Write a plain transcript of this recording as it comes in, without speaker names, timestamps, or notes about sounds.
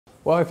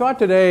Well, I thought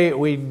today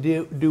we'd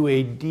do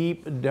a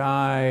deep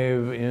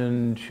dive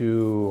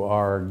into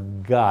our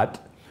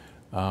gut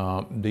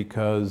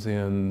because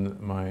in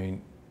my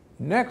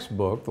next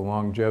book, The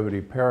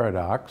Longevity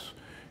Paradox,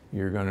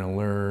 you're going to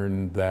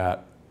learn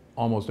that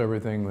almost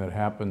everything that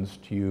happens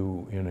to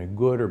you in a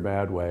good or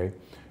bad way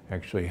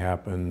actually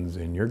happens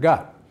in your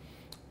gut.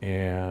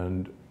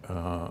 And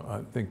I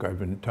think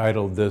I've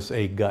entitled this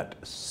A Gut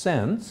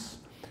Sense,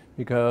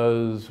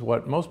 because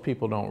what most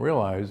people don't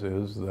realize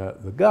is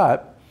that the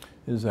gut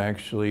is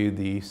actually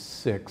the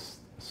sixth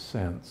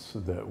sense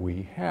that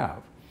we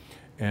have.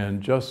 And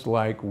just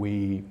like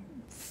we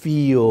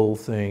feel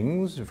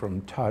things from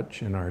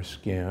touch in our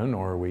skin,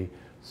 or we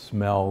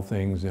smell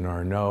things in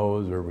our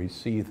nose, or we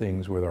see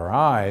things with our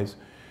eyes,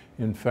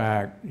 in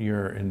fact,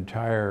 your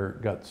entire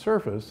gut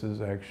surface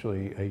is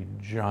actually a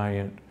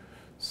giant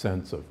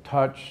sense of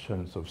touch,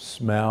 sense of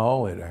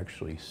smell. It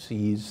actually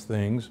sees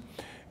things.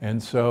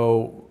 And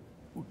so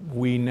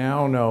we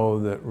now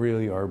know that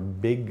really our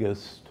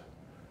biggest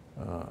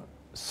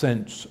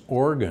sense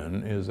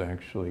organ is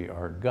actually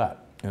our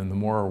gut. And the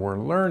more we're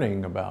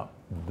learning about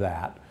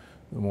that,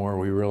 the more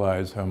we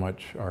realize how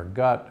much our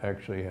gut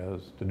actually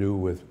has to do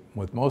with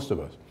most of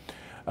us.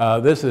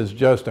 This is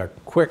just a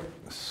quick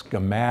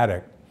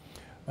schematic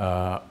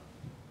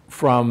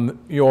from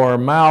your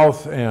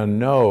mouth and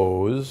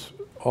nose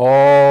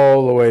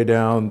all the way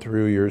down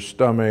through your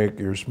stomach,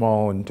 your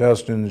small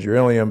intestines, your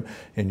ileum,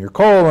 and your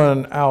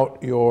colon, out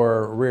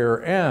your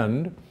rear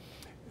end,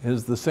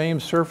 is the same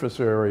surface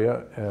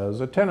area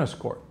as a tennis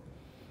court.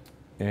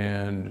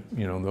 And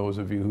you know, those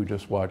of you who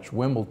just watched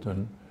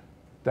Wimbledon,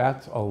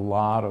 that's a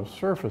lot of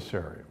surface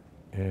area.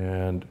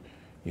 And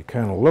you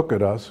kind of look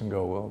at us and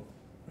go, well,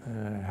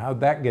 how'd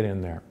that get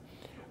in there?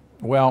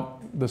 Well,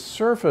 the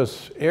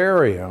surface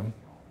area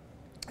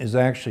is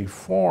actually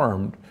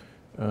formed,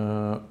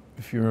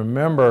 if you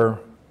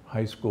remember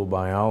high school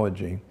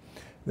biology,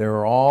 there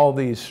are all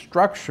these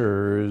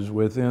structures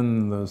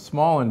within the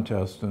small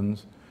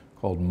intestines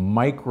called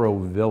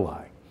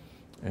microvilli.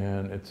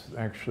 And it's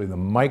actually the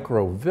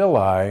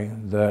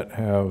microvilli that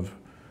have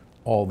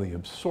all the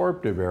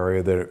absorptive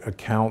area that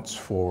accounts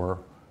for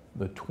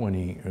the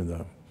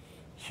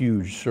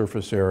huge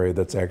surface area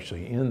that's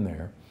actually in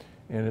there.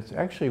 And it's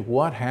actually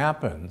what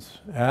happens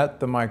at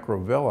the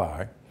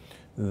microvilli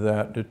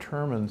that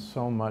determines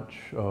so much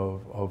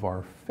of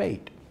our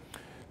fate.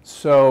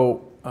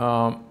 So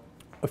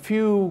a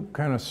few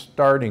kind of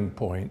starting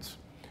points.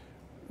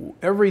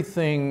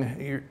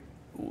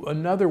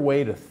 Another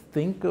way to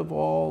think of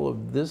all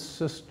of this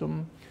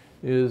system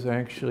is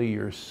actually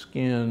your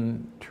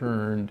skin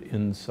turned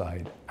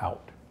inside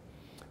out.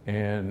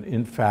 And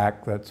in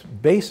fact, that's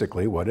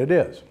basically what it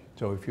is.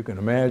 So if you can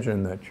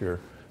imagine that your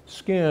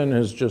skin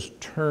is just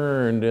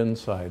turned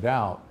inside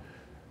out,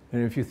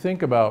 and if you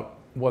think about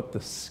what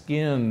the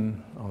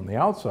skin on the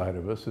outside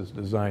of us is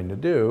designed to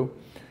do,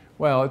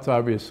 well, it's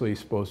obviously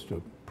supposed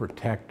to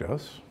protect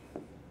us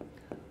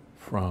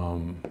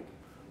from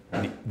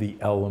the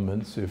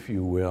elements, if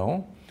you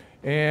will,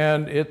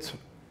 and it's,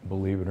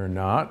 believe it or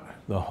not,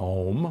 the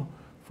home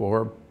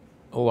for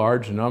a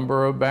large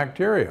number of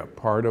bacteria,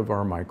 part of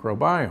our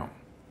microbiome.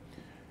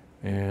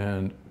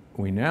 And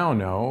we now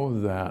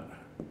know that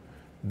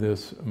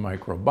this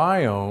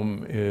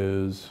microbiome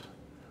is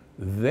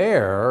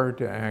there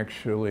to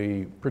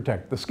actually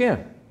protect the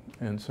skin.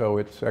 And so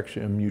it's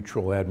actually a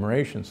mutual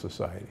admiration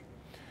society.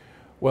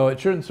 Well, it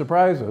shouldn't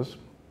surprise us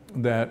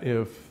that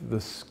if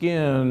the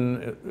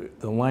skin,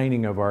 the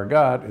lining of our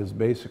gut is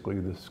basically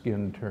the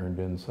skin turned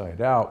inside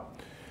out,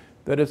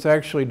 that it's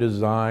actually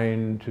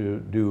designed to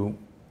do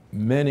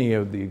many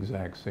of the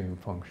exact same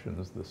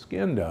functions the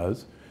skin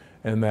does,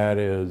 and that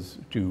is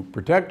to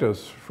protect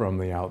us from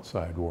the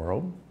outside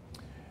world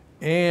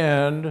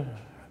and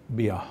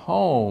be a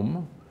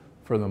home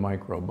for the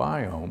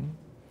microbiome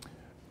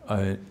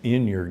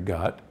in your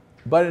gut.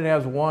 But it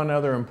has one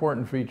other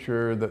important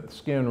feature that the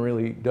skin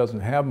really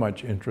doesn't have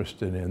much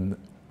interest in,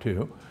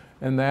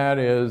 and that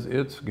is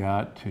it's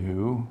got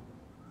to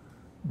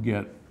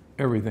get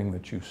everything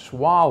that you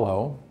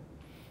swallow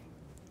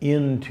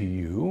into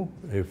you,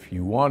 if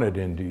you want it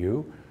into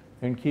you,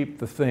 and keep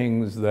the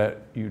things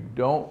that you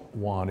don't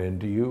want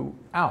into you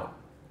out.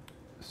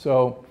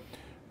 So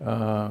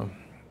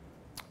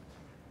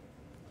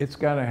it's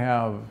got to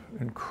have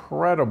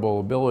incredible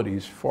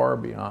abilities far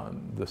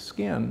beyond the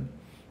skin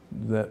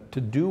to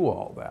do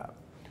all that.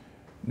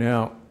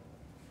 Now,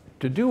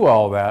 to do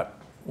all that,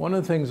 one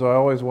of the things I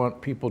always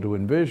want people to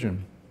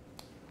envision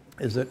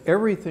is that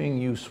everything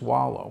you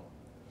swallow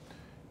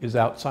is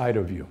outside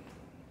of you,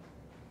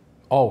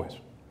 always.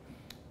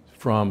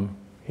 From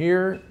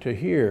here to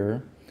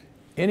here,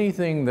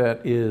 anything that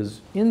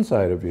is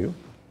inside of you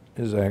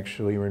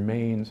actually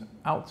remains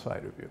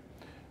outside of you.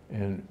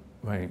 And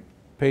my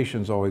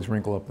patients always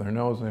wrinkle up their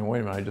nose and say, wait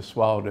a minute, I just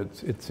swallowed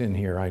it, it's in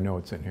here, I know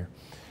it's in here.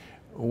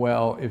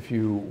 Well, if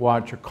you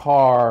watch a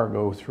car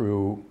go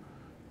through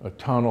a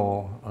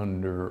tunnel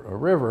under a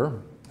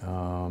river,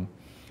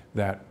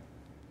 that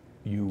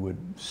you would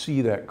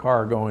see that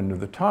car go into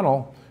the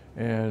tunnel,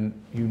 and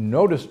you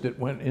noticed it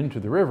went into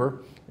the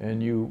river,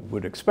 and you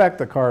would expect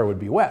the car would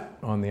be wet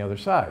on the other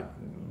side.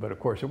 But of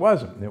course it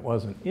wasn't. It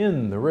wasn't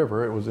in the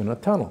river, it was in a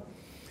tunnel.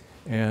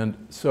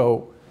 And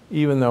so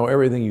even though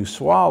everything you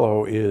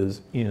swallow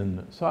is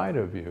inside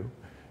of you,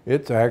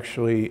 it's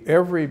actually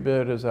every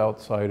bit as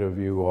outside of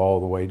you all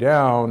the way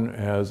down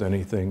as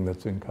anything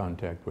that's in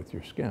contact with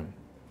your skin.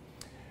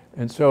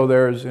 And so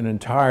there's an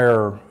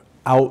entire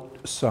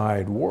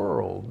outside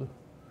world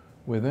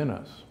within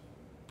us.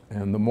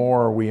 And the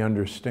more we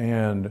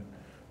understand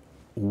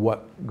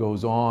what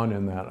goes on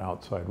in that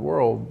outside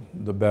world,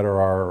 the better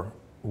are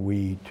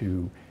we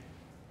to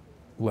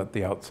let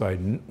the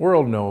outside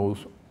world knows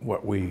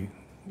what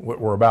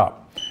we're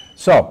about.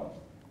 So,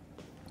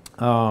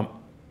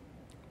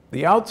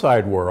 the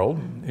outside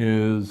world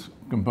is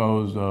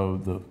composed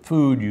of the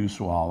food you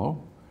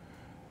swallow,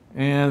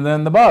 and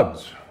then the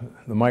bugs,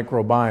 the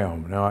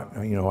microbiome.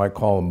 Now, I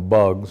call them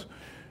bugs.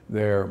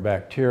 They're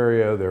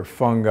bacteria, they're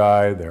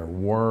fungi, they're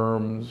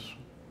worms.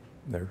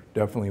 There's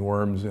definitely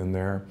worms in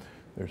there.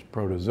 There's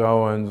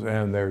protozoans,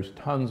 and there's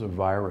tons of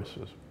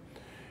viruses.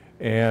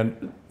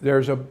 And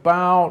there's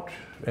about,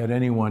 at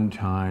any one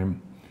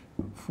time,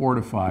 4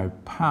 to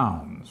 5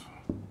 pounds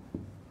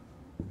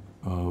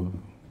of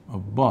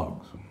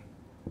bugs.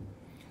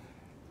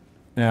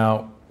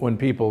 Now, when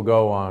people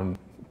go on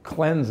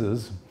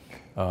cleanses,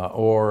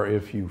 or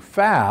if you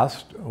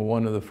fast,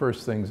 one of the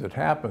first things that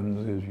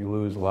happens is you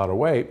lose a lot of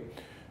weight.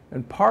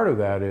 And part of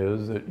that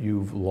is that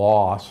you've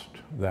lost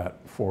that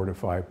 4 to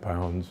 5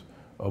 pounds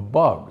of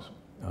bugs.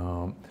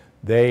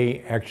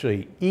 They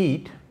actually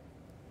eat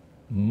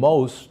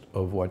most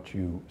of what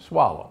you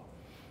swallow.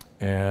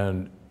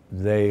 And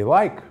they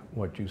like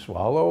what you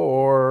swallow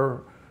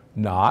or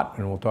not,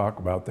 and we'll talk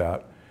about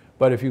that.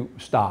 But if you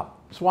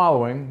stop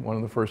swallowing, one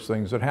of the first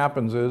things that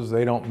happens is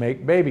they don't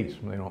make babies.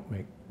 They don't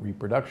make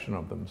reproduction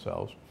of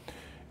themselves.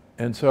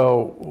 And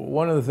so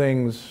one of the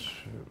things,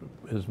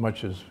 as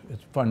much as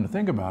it's fun to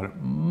think about it,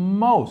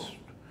 most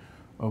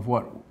of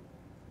what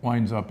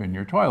winds up in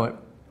your toilet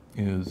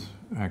is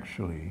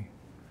actually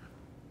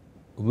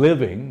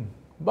living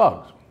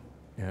bugs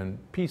and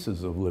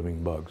pieces of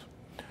living bugs.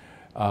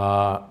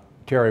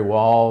 Terry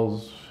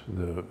Walls,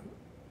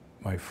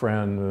 my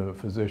friend, the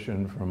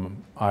physician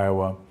from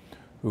Iowa,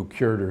 who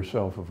cured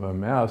herself of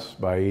MS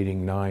by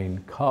eating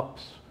 9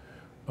 cups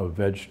of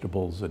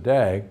vegetables a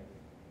day,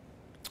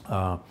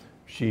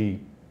 she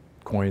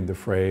coined the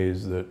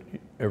phrase that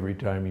every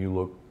time you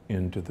look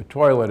into the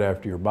toilet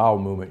after your bowel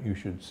movement, you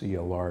should see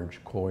a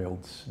large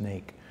coiled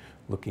snake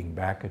looking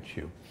back at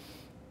you.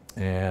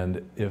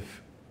 And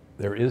if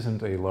there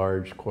isn't a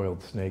large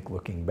coiled snake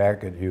looking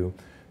back at you,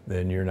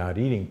 then you're not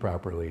eating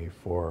properly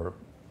for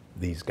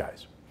these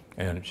guys.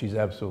 And she's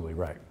absolutely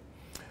right.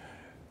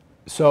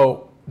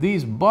 So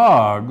these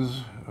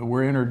bugs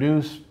were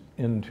introduced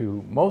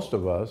into most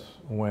of us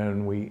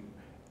when we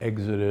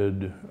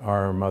exited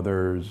our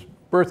mother's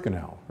birth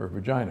canal, her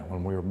vagina,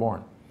 when we were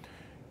born.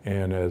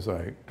 And as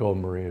I told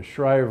Maria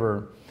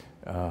Shriver,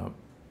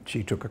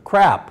 she took a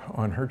crap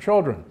on her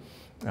children,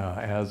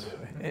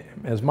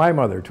 as my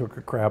mother took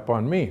a crap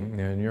on me,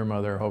 and your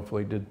mother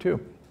hopefully did too.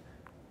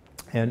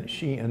 And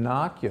she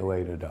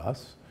inoculated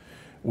us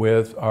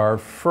with our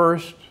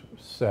first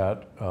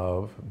set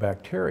of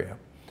bacteria.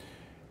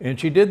 And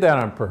she did that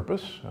on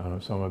purpose.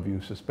 Some of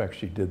you suspect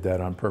she did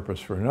that on purpose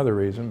for another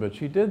reason, but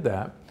she did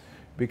that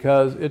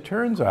because it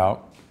turns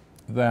out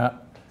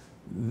that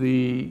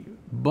the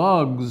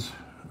bugs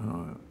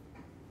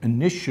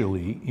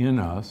initially in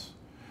us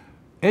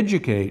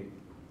educate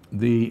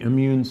the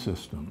immune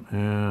system.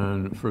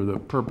 And for the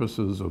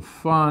purposes of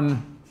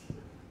fun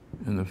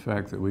and the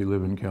fact that we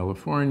live in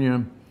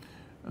California,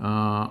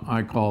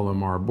 I call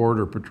them our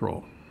border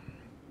patrol.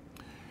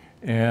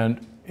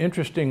 And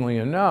interestingly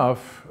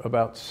enough,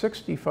 about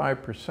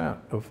 65%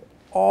 of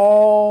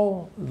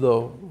all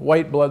the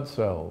white blood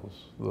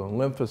cells, the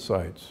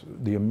lymphocytes,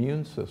 the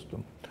immune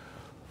system,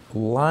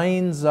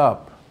 lines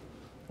up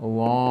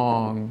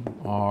along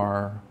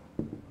our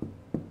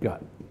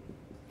gut.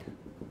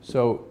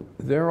 So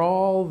they're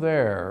all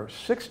there,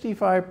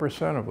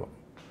 65% of them.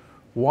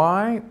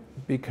 Why?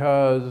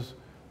 Because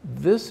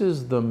this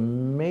is the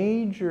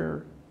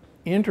major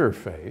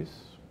interface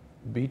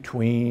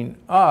between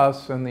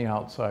us and the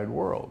outside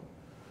world.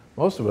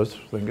 Most of us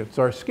think it's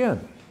our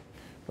skin,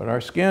 but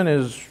our skin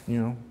is,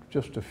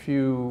 just a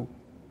few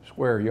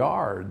square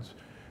yards,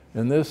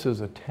 and this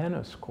is a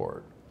tennis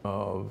court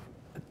of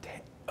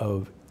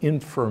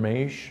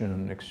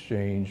information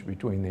exchange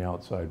between the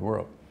outside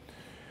world.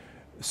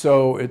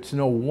 So it's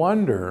no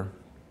wonder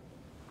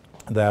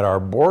that our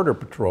border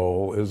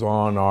patrol is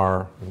on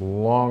our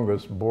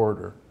longest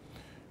border,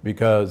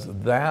 because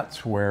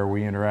that's where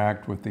we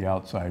interact with the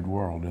outside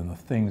world, in the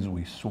things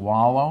we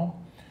swallow,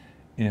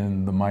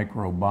 in the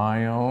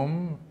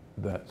microbiome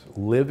that's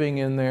living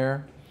in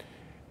there.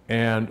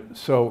 And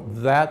so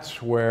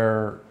that's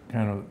where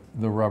kind of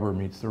the rubber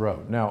meets the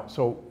road. Now,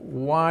 so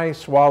why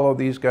swallow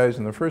these guys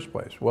in the first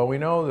place? Well, we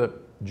know that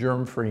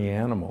germ-free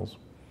animals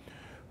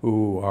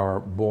who are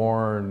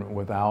born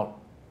without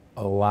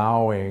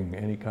allowing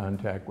any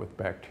contact with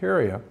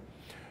bacteria,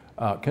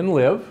 can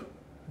live.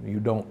 You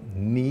don't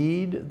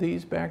need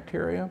these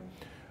bacteria,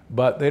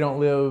 but they don't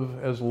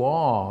live as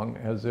long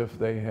as if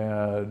they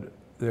had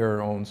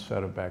their own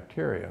set of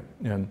bacteria.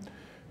 And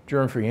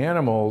germ-free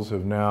animals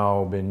have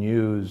now been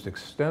used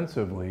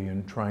extensively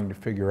in trying to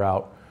figure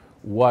out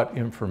what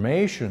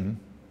information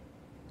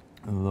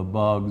the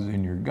bugs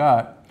in your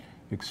gut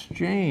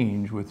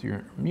exchange with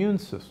your immune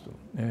system.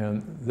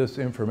 And this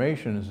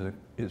information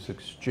is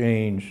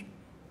exchanged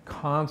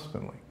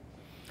constantly.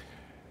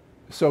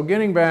 So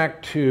getting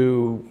back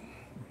to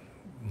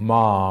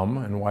mom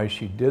and why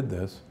she did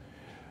this,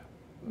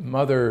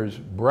 mother's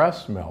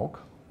breast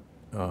milk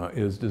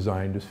is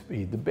designed to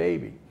feed the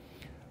baby.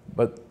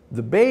 But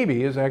the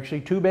baby is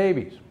actually two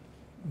babies.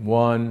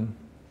 One,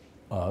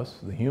 us,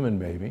 the human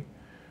baby,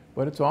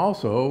 but it's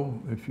also,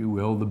 if you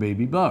will, the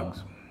baby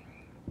bugs.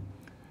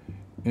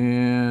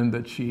 And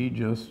that she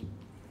just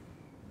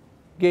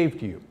gave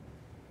to you.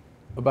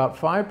 About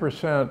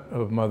 5%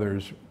 of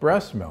mother's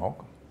breast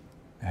milk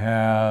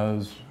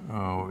has,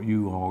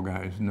 you all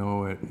guys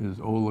know it, is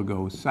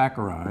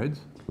oligosaccharides.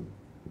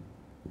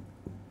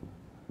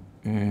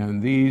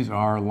 And these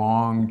are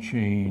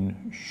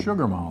long-chain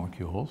sugar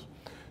molecules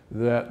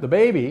that the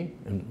baby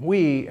and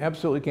we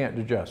absolutely can't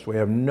digest. We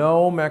have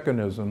no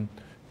mechanism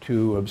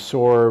to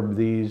absorb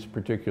these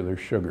particular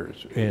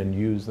sugars and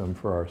use them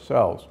for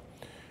ourselves.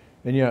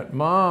 And yet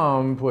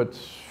mom puts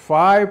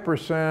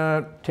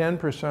 5%,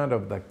 10%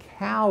 of the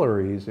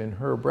calories in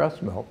her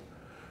breast milk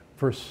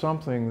for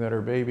something that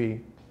her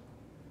baby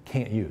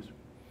can't use.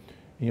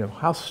 You know,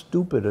 how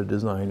stupid a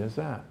design is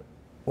that?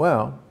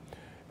 Well,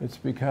 it's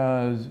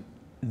because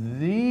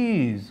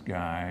these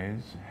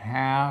guys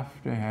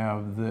have to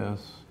have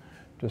this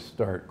to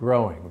start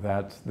growing.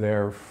 That's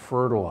their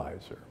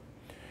fertilizer.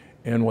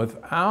 And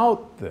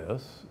without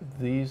this,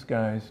 these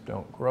guys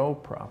don't grow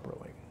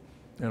properly.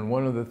 And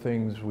one of the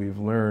things we've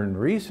learned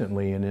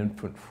recently in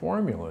infant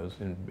formulas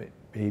in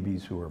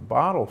babies who are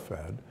bottle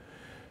fed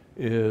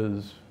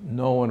is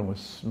no one was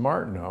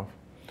smart enough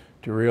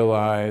to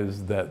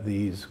realize that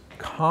these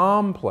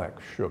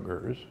complex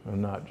sugars,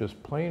 and not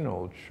just plain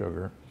old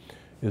sugar,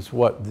 is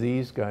what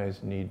these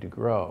guys need to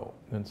grow.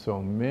 And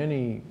so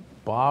many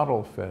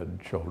bottle-fed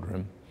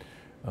children,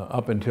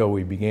 up until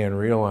we began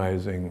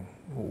realizing,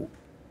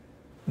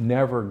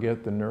 never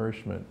get the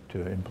nourishment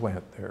to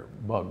implant their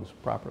bugs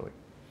properly.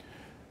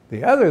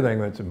 The other thing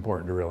that's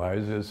important to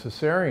realize is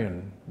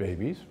cesarean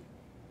babies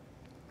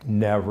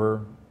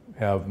never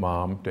have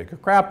mom take a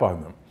crap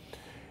on them.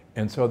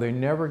 And so they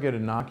never get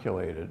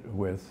inoculated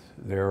with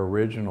their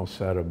original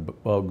set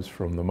of bugs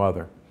from the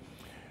mother.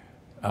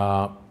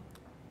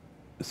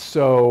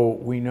 So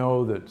we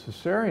know that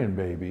cesarean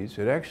babies,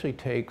 it actually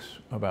takes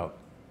about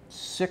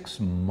 6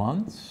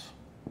 months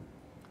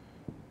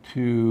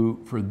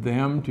for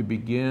them to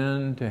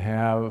begin to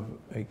have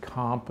a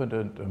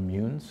competent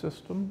immune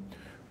system,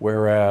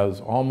 whereas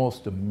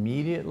almost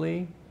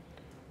immediately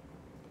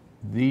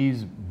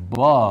these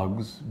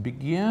bugs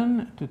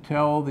begin to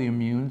tell the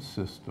immune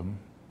system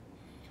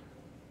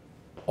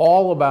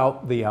all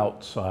about the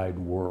outside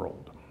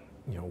world.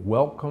 You know,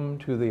 welcome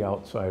to the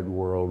outside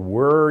world.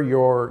 We're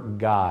your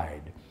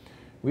guide.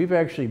 We've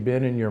actually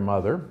been in your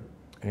mother,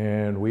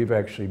 and we've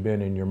actually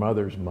been in your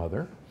mother's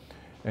mother.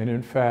 And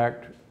in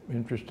fact,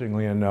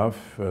 interestingly enough,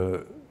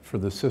 for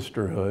the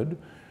sisterhood,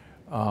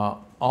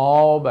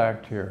 all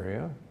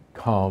bacteria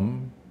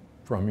come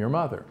from your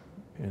mother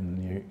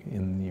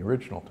in the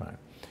original time.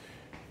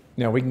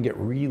 Now we can get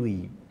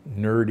really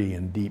nerdy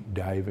and deep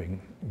diving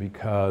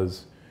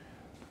because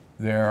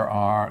there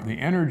are the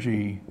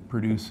energy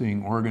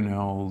producing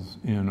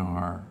organelles in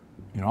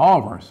all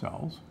of our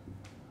cells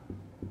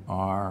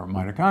are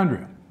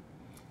mitochondria.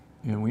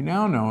 And we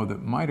now know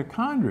that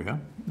mitochondria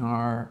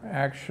are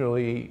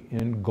actually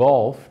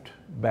engulfed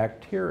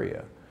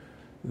bacteria,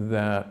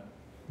 that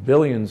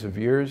billions of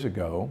years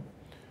ago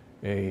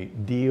a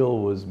deal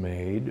was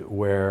made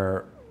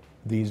where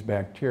these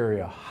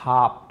bacteria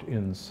hopped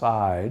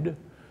inside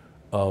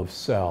of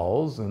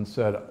cells and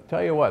said,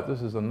 tell you what,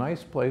 this is a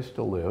nice place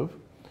to live.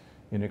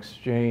 In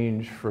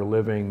exchange for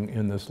living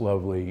in this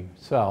lovely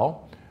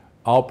cell,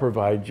 I'll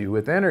provide you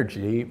with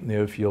energy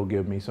if you'll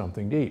give me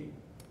something to eat.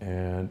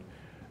 And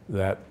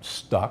that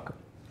stuck.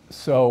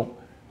 So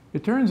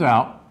it turns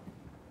out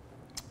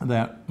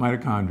that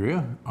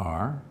mitochondria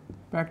are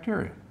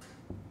bacteria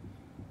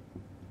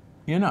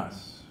in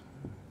us.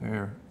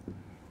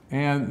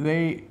 And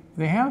they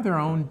have their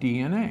own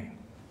DNA.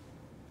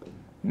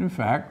 And in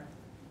fact,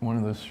 one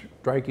of the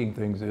striking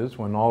things is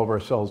when all of our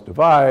cells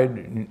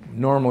divide,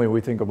 normally we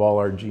think of all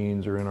our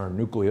genes are in our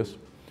nucleus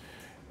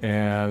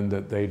and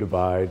that they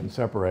divide and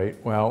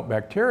separate. Well,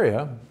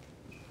 bacteria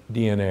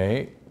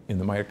DNA in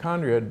the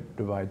mitochondria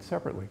divides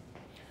separately.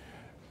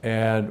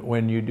 And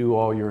when you do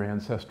all your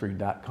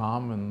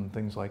ancestry.com and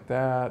things like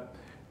that,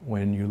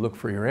 when you look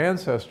for your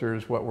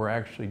ancestors, what we're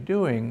actually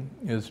doing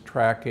is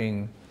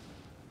tracking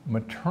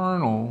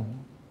maternal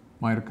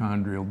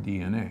mitochondrial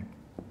DNA.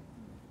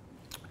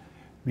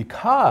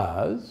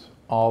 Because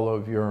all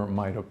of your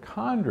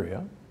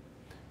mitochondria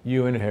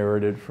you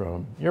inherited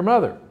from your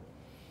mother.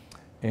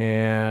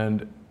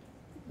 And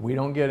we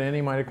don't get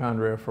any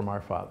mitochondria from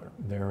our father.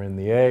 They're in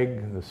the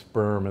egg. The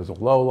sperm is a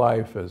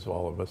lowlife, as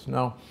all of us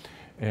know,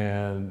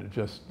 and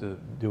just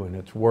doing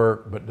its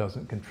work, but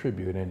doesn't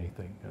contribute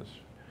anything, as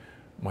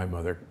my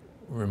mother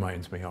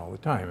reminds me all the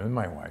time, and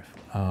my wife,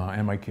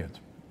 and my kids,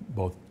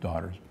 both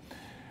daughters.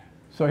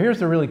 So here's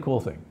the really cool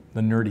thing,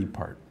 the nerdy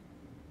part.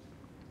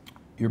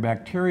 Your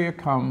bacteria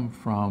come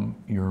from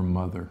your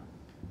mother.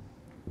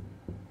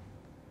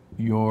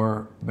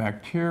 Your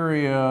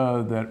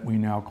bacteria that we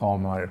now call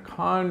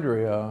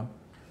mitochondria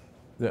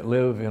that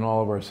live in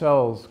all of our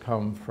cells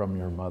come from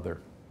your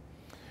mother.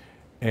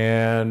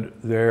 And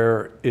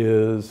there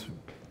is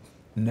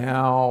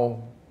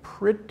now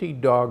pretty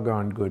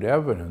doggone good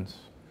evidence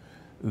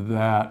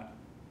that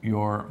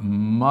your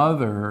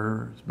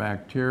mother's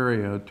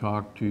bacteria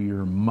talk to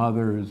your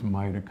mother's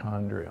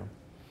mitochondria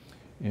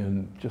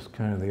in just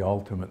kind of the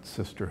ultimate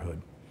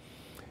sisterhood.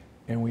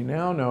 And we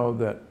now know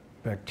that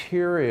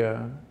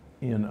bacteria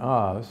in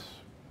us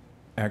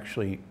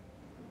actually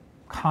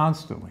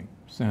constantly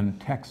send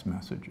text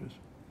messages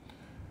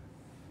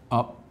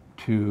up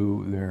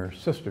to their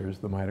sisters,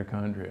 the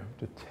mitochondria,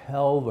 to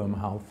tell them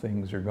how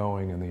things are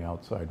going in the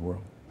outside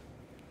world.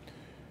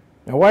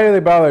 Now, why do they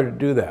bother to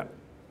do that?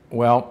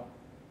 Well,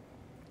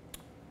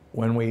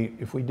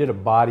 if we did a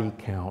body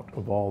count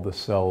of all the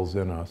cells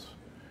in us,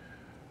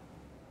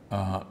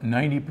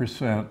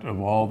 90% of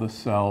all the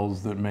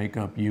cells that make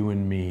up you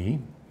and me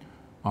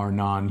are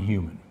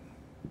non-human.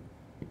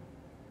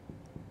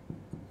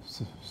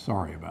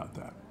 Sorry about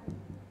that.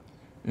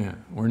 Yeah,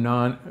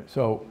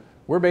 so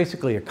we're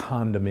basically a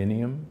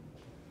condominium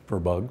for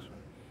bugs.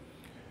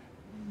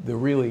 The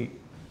really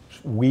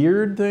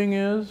weird thing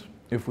is,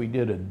 if we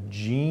did a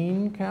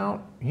gene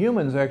count,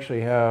 humans actually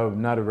have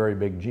not a very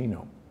big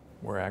genome.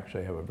 We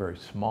actually have a very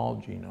small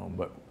genome,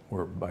 but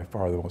we're by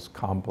far the most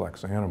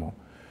complex animal.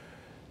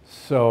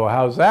 So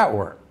how's that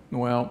work?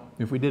 Well,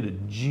 if we did a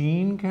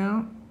gene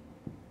count,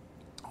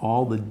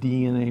 all the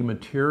DNA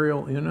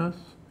material in us,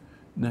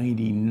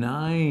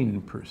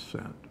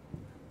 99%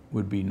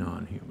 would be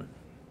non-human.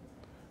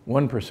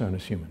 1%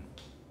 is human.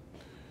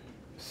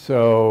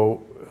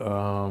 So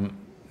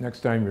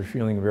next time you're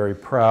feeling very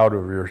proud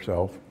of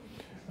yourself,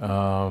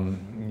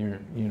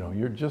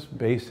 you're just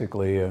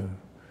basically a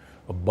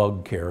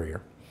bug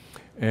carrier.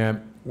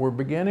 And we're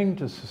beginning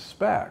to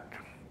suspect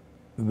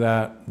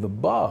that the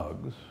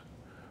bugs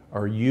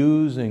are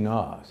using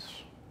us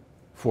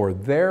for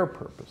their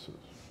purposes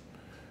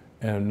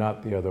and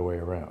not the other way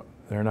around.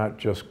 They're not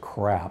just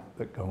crap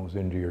that goes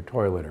into your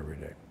toilet every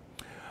day.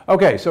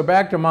 Okay, so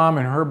back to Mom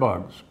and her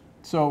bugs.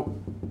 So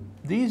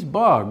these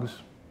bugs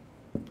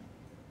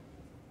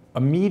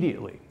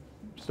immediately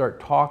start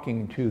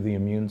talking to the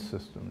immune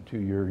system, to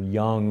your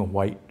young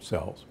white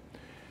cells.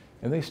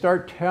 And they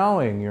start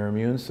telling your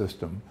immune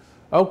system,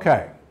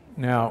 okay,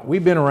 now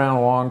we've been around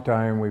a long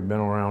time, we've been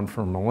around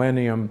for a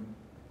millennium,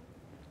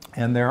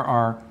 and there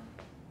are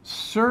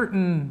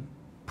certain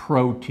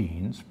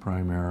proteins,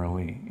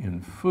 primarily in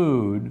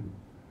food,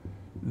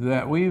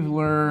 that we've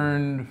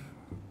learned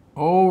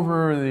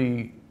over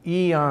the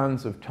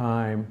eons of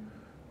time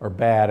are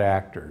bad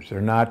actors.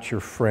 They're not your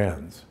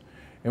friends.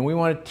 And we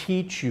want to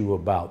teach you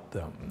about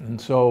them.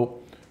 And so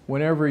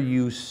whenever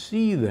you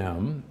see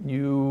them,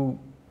 you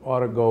ought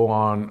to go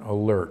on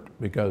alert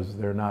because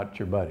they're not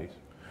your buddies.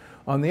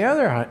 On the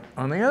other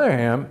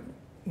hand,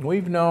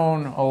 we've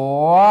known a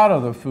lot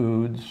of the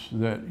foods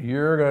that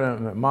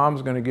that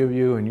Mom's going to give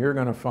you and you're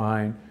going to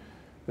find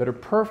that are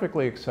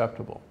perfectly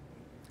acceptable.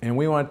 And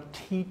we want to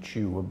teach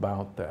you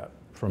about that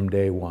from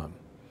day one.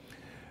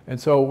 And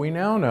so we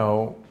now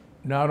know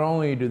not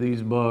only do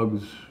these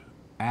bugs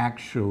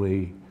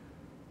actually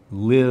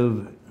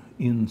live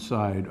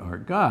inside our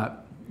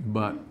gut,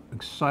 but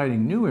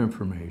exciting new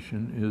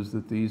information is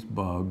that these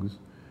bugs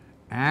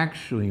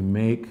actually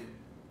make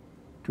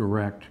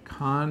direct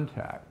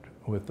contact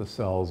with the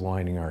cells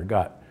lining our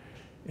gut.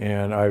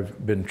 And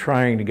I've been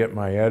trying to get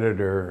my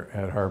editor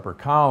at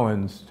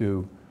HarperCollins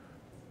to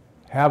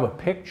have a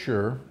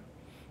picture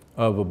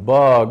of a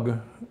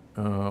bug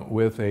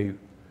with a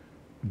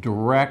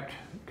direct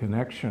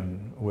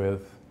connection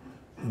with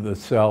the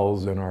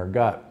cells in our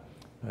gut.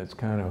 It's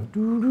kind of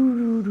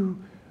doo-doo-doo-doo,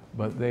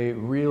 but they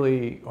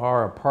really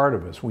are a part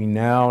of us. We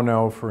now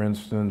know, for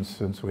instance,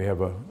 since we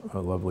have a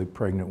lovely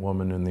pregnant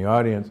woman in the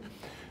audience,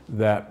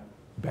 that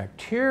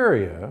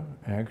bacteria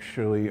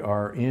actually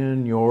are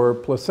in your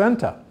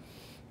placenta.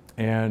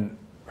 And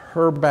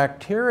her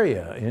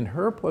bacteria in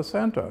her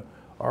placenta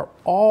are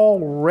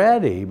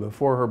already,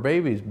 before her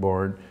baby's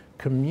born,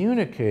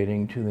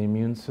 communicating to the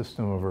immune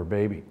system of her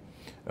baby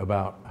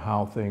about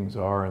how things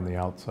are in the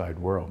outside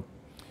world.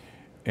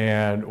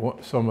 And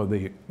some of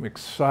the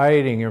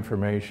exciting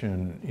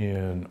information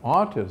in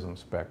autism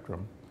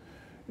spectrum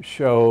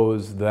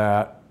shows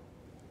that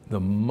the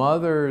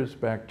mother's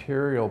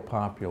bacterial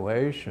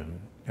population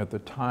at the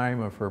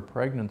time of her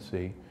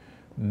pregnancy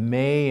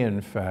may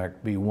in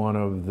fact be one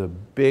of the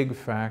big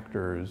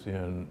factors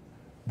in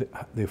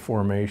the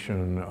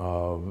formation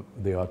of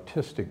the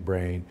autistic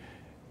brain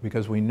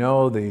because we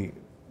know the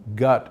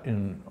gut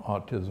in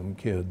autism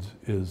kids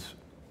is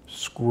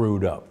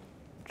screwed up,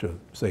 to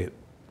say it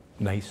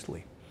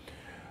nicely.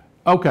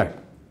 Okay,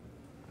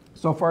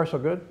 so far so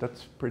good.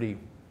 That's pretty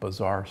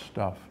bizarre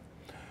stuff.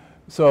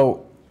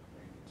 So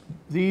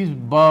these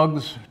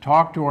bugs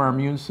talk to our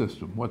immune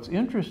system. What's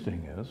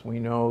interesting is we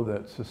know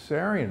that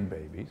cesarean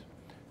babies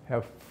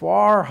have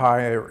far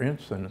higher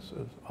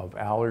incidences of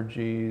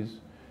allergies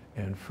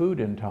and food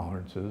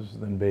intolerances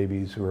than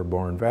babies who are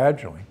born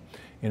vaginally.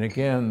 And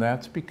again,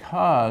 that's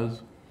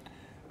because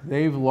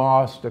they've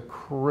lost a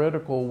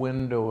critical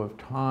window of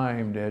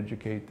time to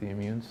educate the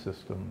immune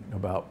system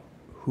about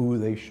who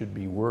they should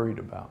be worried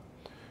about.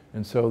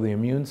 And so the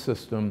immune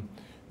system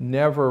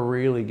never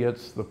really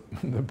gets the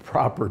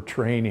proper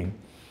training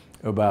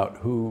about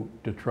who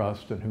to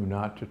trust and who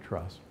not to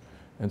trust.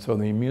 And so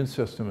the immune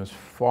system is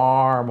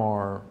far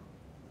more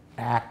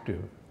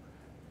active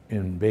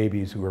in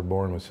babies who are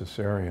born with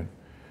cesarean.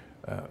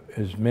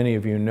 As many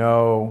of you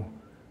know,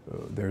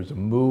 there's a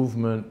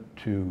movement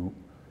to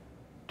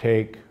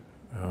take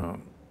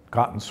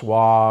cotton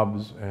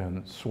swabs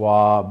and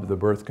swab the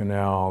birth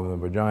canal, the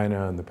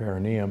vagina, and the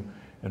perineum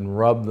and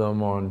rub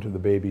them onto the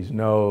baby's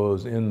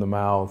nose, in the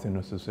mouth, in a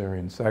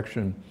cesarean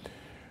section.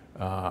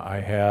 I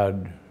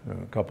had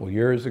a couple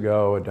years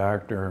ago a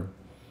doctor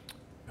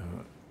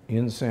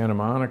in Santa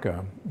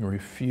Monica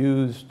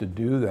refused to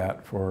do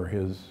that for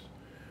his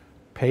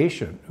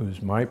patient,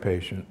 who's my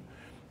patient,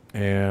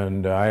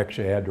 and I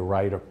actually had to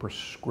write a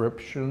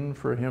prescription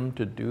for him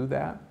to do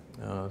that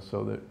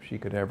so that she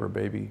could have her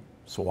baby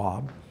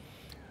swabbed.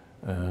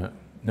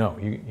 No,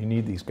 you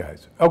need these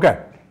guys.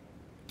 Okay.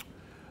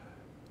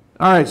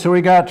 All right, so we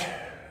got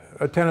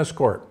a tennis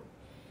court.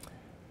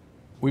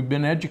 We've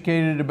been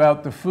educated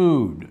about the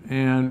food,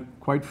 and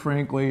quite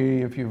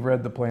frankly, if you've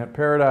read The Plant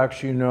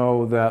Paradox, you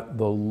know that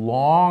the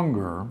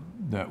longer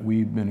that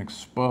we've been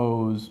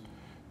exposed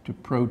to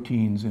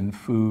proteins in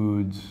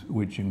foods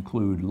which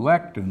include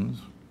lectins,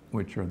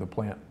 which are the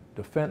plant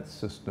defense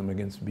system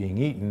against being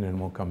eaten, and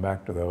we'll come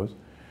back to those,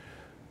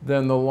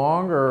 then the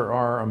longer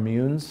our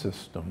immune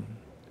system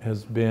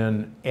has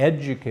been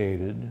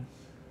educated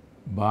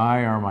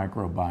by our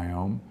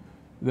microbiome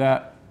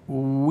that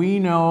we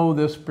know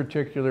this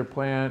particular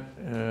plant,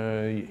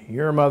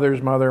 your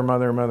mother's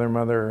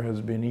mother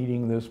has been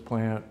eating this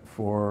plant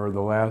for the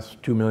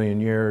last 2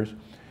 million years.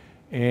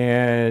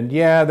 And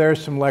yeah,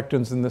 there's some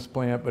lectins in this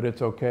plant, but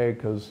it's okay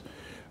because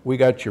we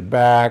got your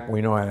back,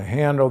 we know how to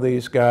handle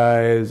these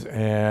guys,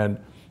 and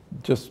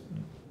just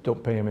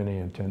don't pay them any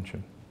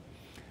attention.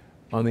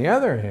 On the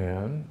other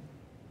hand,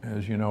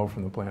 as you know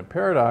from the Plant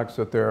Paradox,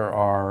 that there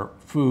are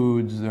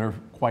foods that are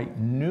quite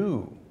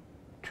new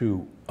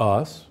to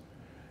us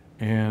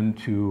and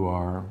to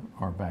our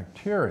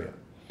bacteria.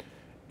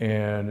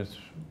 And it's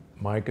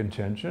my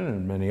contention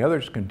and many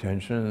others'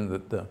 contention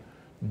that the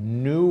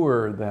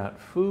newer that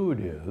food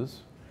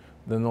is,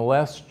 then the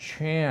less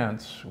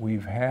chance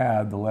we've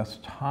had, the less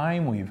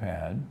time we've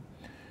had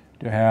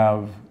to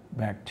have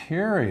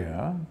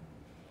bacteria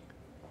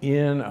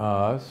in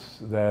us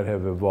that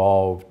have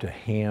evolved to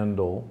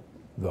handle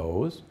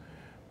those.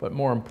 But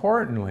more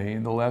importantly,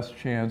 the less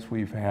chance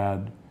we've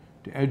had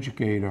to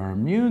educate our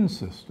immune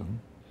system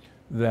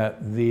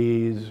that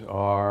these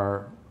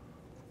are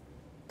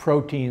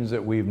proteins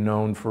that we've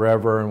known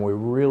forever and we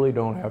really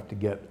don't have to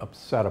get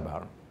upset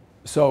about them.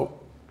 So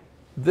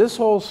this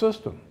whole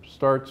system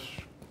starts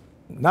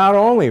not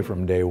only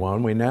from day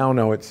one, we now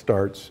know it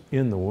starts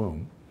in the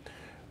womb,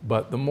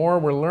 but the more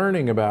we're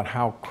learning about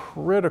how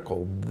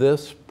critical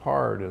this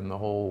part in the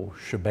whole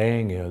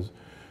shebang is,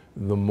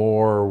 the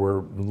more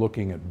we're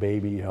looking at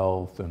baby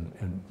health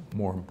and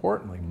more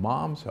importantly,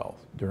 mom's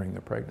health during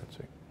the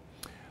pregnancy.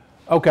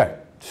 Okay,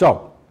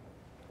 so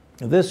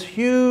this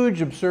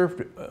huge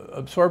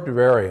absorptive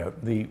area,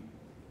 the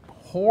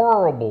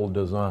horrible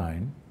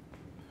design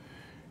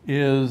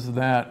is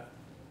that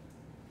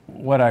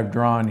what I've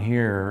drawn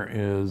here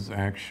is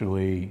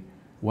actually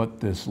what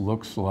this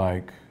looks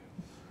like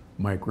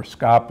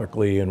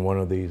microscopically in one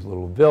of these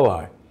little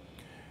villi.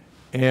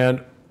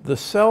 And the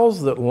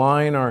cells that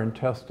line our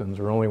intestines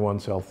are only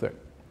one cell thick.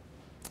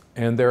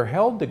 And they're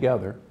held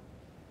together.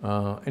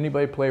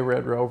 Anybody play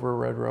Red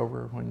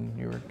Rover when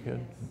you were a kid?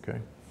 Okay.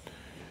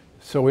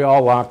 So we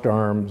all locked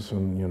arms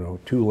and, you know,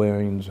 2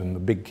 lanes, and the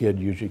big kid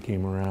usually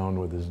came around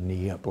with his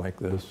knee up like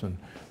this, and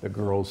the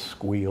girls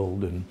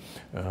squealed, and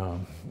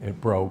it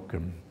broke.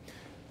 And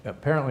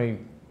apparently,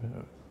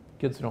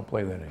 kids don't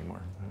play that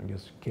anymore. I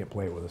guess you can't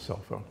play it with a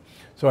cell phone.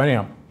 So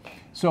anyhow,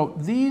 so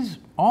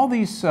all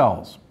these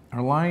cells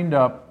are lined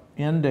up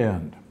end to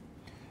end,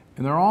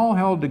 and they're all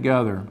held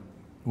together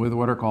with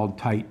what are called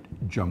tight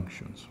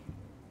junctions.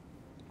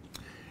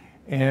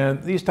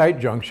 And these tight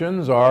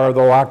junctions are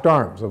the locked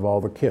arms of all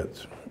the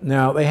kids.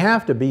 Now, they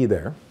have to be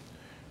there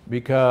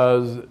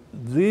because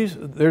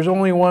there's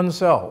only one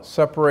cell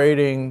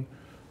separating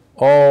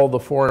all the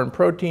foreign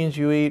proteins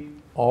you eat,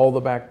 all the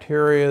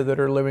bacteria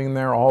that are living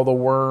there, all the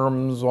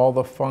worms, all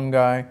the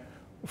fungi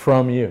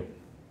from you.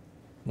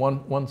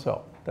 One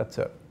cell, that's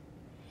it.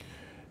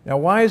 Now,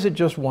 why is it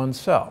just one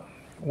cell?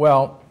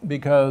 Well,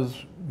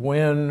 because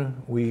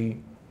when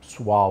we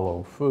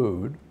swallow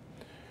food,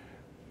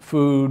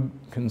 food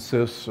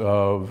consists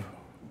of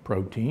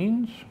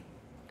proteins,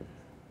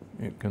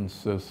 it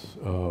consists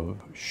of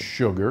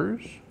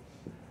sugars,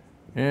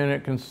 and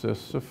it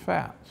consists of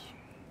fats.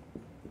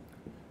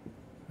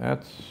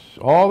 That's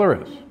all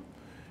there is.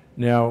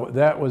 Now,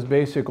 that was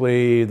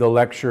basically the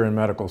lecture in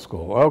medical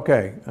school.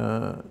 Okay,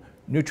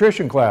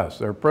 nutrition class,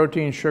 there are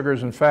proteins,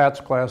 sugars, and fats,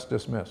 class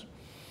dismissed.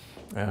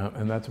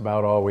 And that's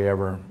about all we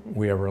ever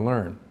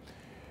learn.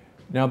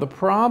 Now, the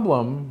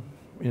problem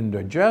in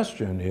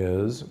digestion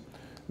is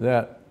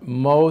that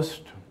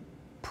most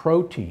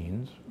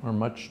proteins are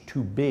much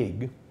too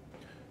big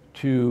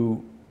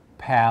to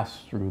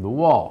pass through the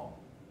wall.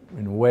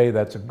 In a way,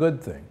 that's a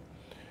good thing.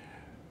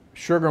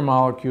 Sugar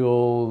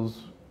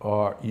molecules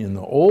are, in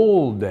the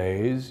old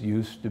days,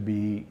 used to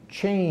be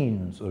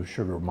chains of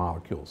sugar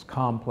molecules,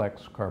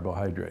 complex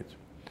carbohydrates.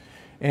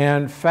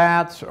 And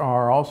fats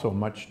are also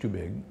much too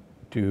big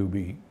to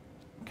be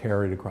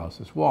carried across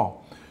this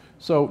wall.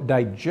 So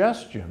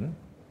digestion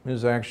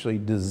is actually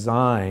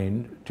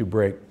designed to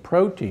break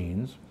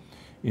proteins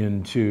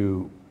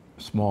into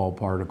small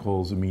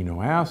particles,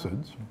 amino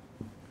acids,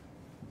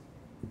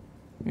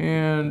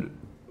 and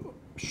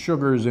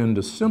sugars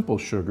into simple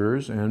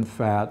sugars, and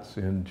fats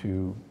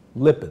into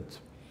lipids.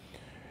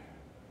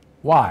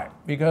 Why?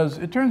 Because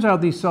it turns out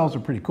these cells are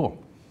pretty cool.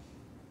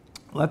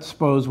 Let's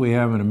suppose we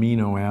have an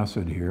amino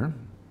acid here.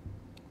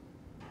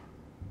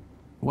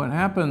 What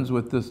happens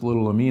with this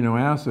little amino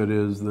acid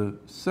is the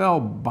cell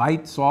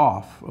bites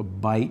off a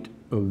bite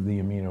of the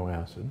amino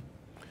acid,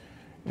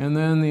 and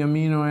then the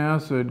amino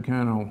acid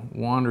kind of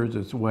wanders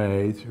its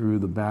way through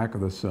the back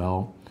of the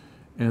cell,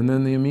 and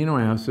then the amino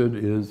acid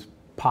is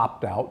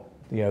popped out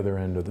the other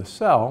end of the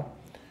cell.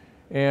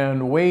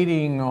 And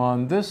waiting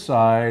on this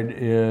side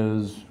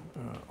is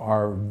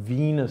our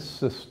venous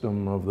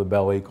system of the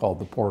belly called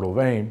the portal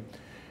vein.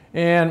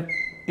 And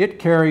it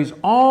carries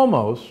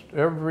almost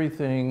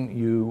everything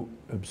you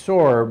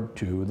absorb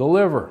to the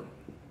liver.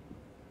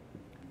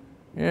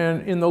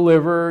 And in the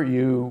liver,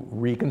 you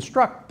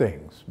reconstruct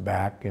things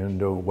back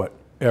into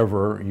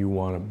whatever you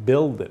want to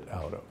build it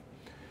out of.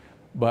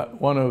 But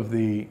one of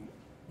the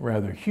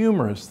rather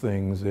humorous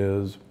things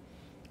is,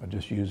 I'll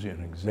just use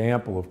an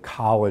example of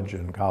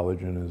collagen.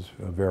 Collagen is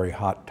a very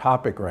hot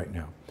topic right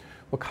now.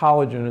 Well,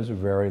 collagen is a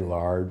very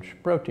large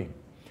protein,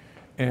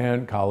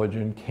 and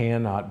collagen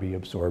cannot be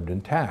absorbed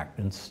intact.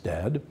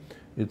 Instead,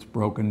 it's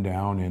broken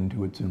down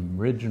into its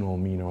original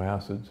amino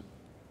acids,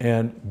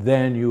 and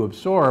then you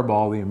absorb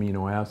all the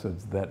amino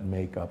acids that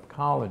make up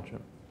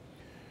collagen.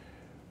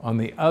 On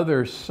the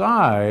other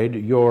side,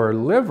 your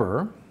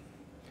liver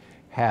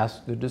has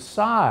to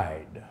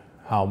decide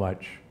how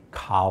much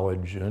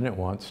collagen it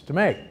wants to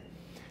make.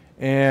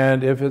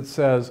 And if it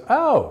says,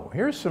 oh,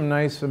 here's some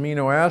nice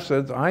amino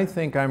acids, I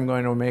think I'm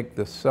going to make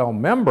the cell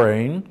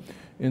membrane.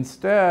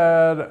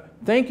 Instead,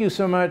 thank you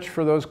so much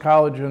for those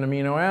collagen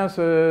amino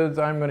acids,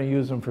 I'm going to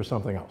use them for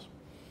something else.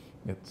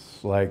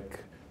 It's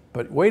like,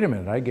 but wait a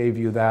minute, I gave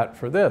you that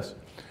for this.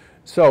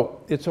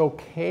 So it's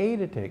okay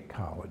to take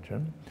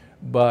collagen,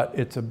 but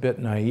it's a bit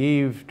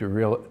naive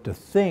to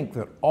think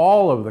that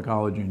all of the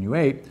collagen you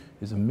ate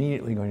is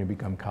immediately going to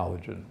become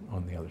collagen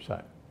on the other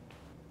side.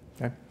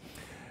 Okay?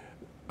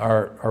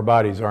 Our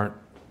bodies aren't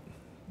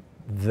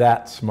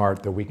that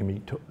smart that we can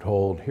be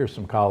told, here's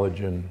some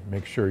collagen,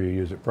 make sure you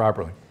use it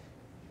properly.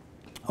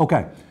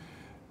 Okay,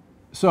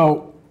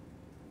 so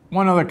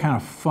one other kind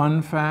of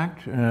fun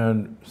fact,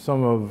 and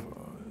some of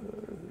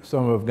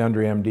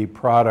Gundry MD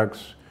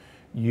products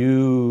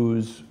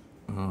use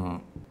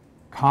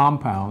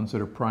compounds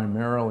that are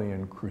primarily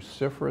in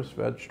cruciferous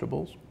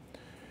vegetables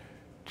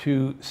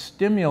to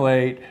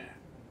stimulate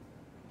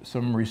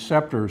some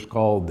receptors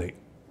called the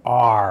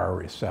R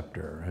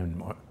receptor.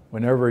 And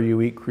whenever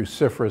you eat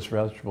cruciferous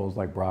vegetables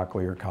like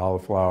broccoli or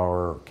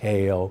cauliflower or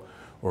kale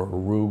or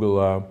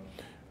arugula,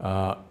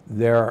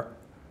 there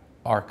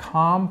are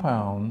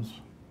compounds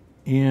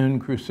in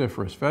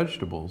cruciferous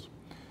vegetables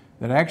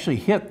that actually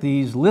hit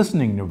these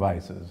listening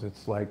devices.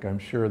 It's like, I'm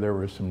sure there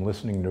were some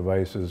listening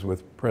devices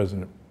with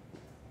President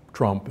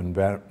Trump and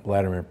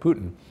Vladimir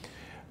Putin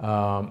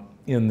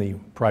in the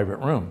private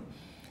room.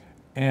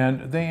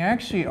 And they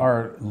actually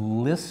are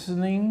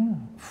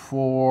listening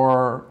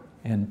for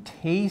and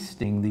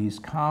tasting these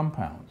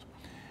compounds.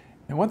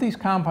 And what these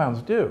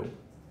compounds do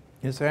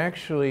is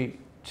actually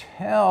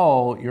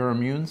tell your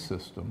immune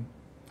system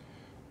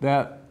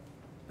that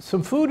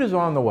some food is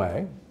on the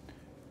way,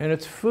 and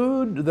it's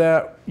food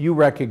that you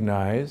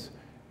recognize,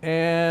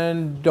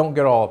 and don't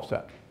get all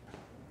upset.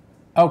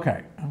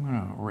 Okay, I'm going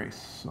to erase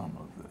some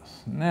of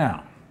this.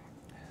 Now,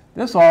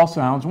 this all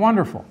sounds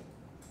wonderful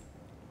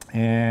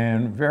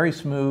and very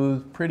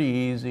smooth, pretty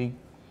easy.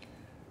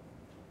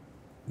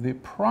 The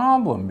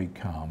problem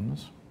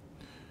becomes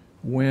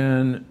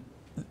when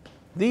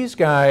these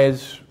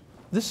guys,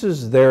 this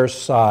is their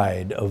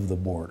side of the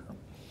border.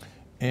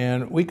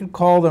 And we could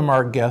call them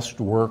our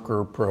guest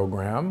worker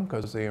program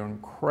because they are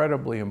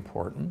incredibly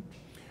important.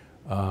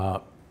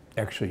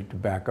 Actually, to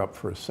back up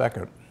for a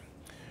second,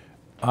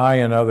 I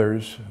and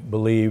others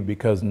believe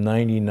because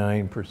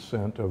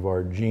 99% of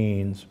our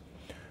genes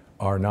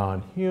are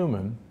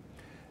non-human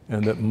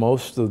and that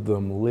most of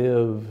them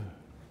live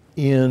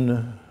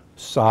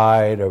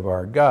inside of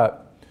our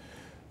gut,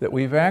 that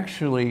we've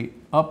actually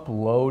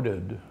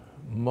uploaded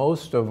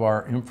most of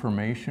our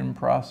information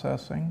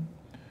processing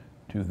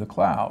to the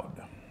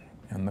cloud.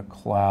 And the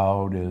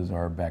cloud is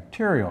our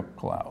bacterial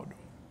cloud.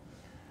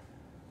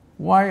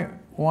 Why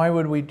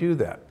would we do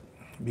that?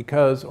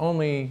 Because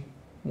only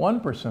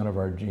 1% of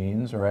our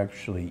genes are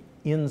actually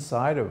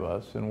inside of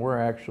us, and we're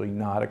actually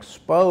not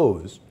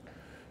exposed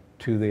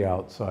to the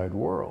outside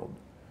world.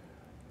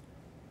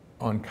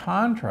 On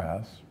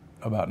contrast,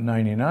 about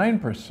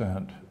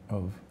 99%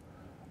 of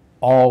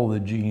all the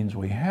genes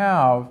we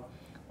have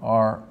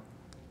are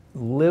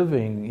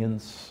living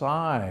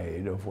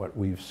inside of what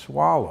we've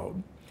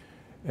swallowed.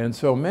 And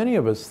so many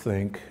of us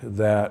think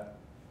that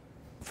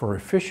for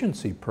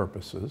efficiency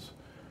purposes,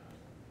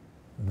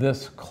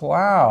 this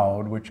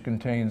cloud, which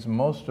contains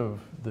most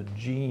of the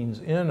genes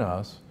in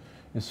us,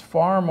 is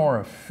far more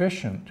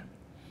efficient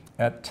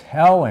at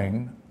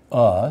telling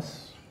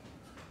us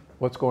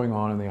what's going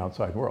on in the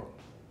outside world.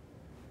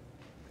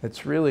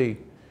 It's really,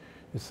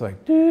 it's like,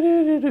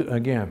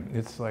 again,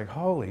 it's like,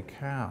 holy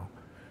cow.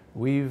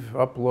 We've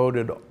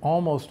uploaded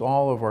almost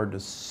all of our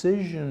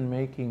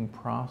decision-making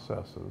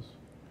processes,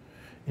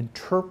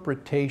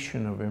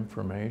 interpretation of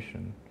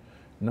information,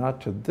 not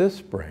to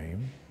this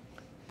brain,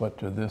 but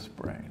to this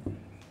brain.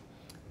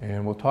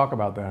 And we'll talk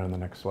about that in the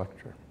next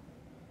lecture.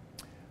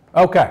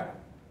 Okay,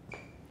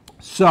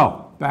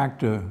 so back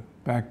to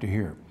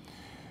here.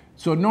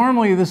 So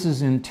normally this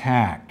is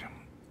intact,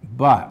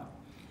 but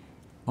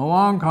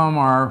along come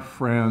our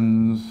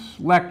friends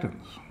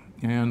lectins,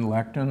 and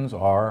lectins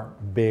are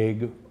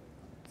big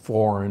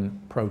foreign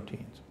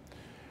proteins.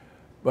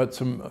 But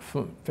some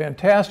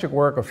fantastic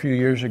work a few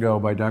years ago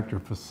by Dr.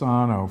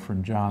 Fasano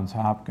from Johns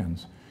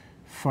Hopkins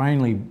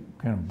finally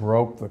kind of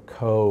broke the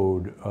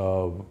code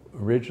of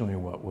originally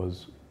what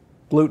was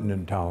gluten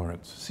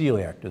intolerance,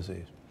 celiac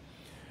disease.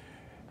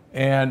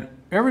 And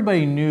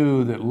everybody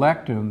knew that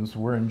lectins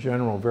were in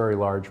general very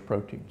large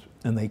proteins,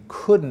 and they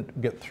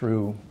couldn't get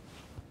through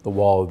the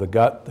wall of the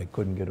gut, they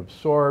couldn't get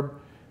absorbed,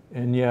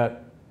 and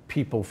yet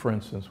people, for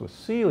instance, with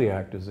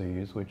celiac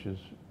disease, which is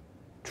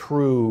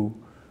true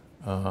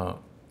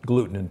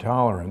gluten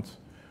intolerance,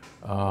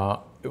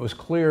 it was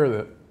clear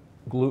that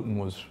gluten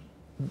was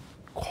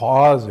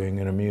causing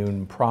an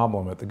immune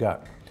problem at the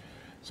gut.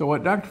 So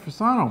what Dr.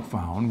 Fasano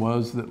found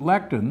was that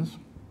lectins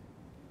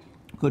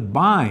could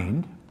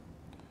bind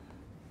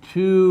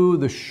to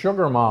the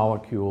sugar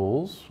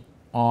molecules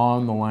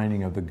on the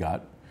lining of the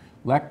gut.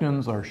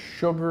 Lectins are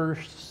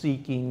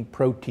sugar-seeking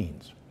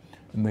proteins,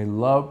 and they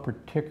love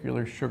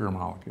particular sugar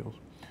molecules,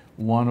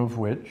 one of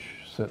which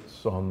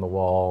sits on the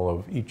wall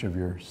of each of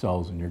your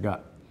cells in your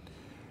gut.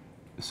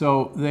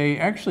 So they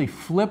actually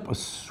flip a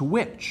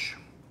switch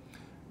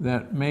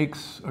that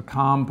makes a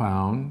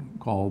compound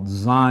called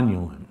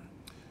zonulin.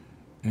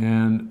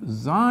 And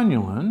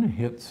zonulin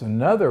hits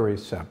another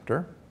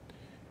receptor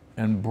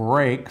and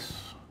breaks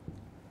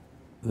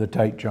the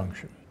tight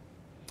junction.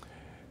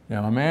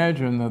 Now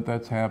imagine that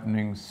that's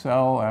happening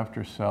cell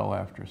after cell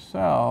after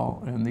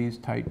cell, and these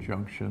tight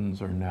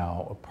junctions are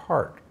now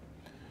apart.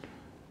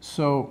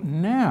 So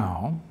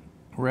now,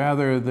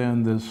 rather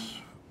than this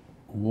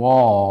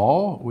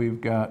wall, we've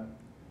got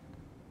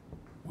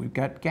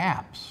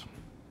gaps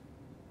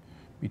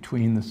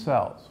between the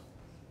cells.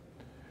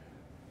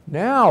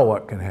 Now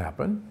what can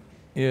happen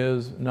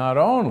is not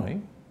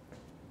only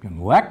can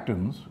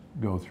lectins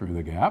go through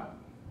the gap,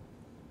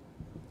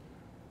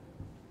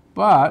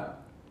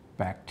 but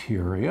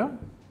bacteria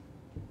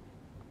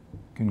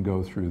can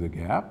go through the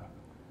gap,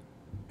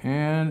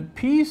 and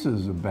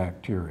pieces of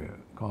bacteria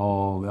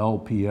called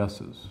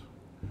LPSs,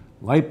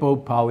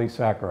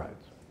 lipopolysaccharides.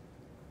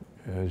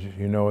 As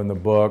you know in the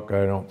book,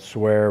 I don't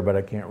swear, but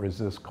I can't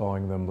resist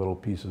calling them little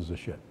pieces of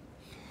shit,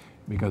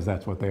 because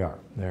that's what they are.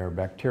 They're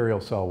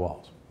bacterial cell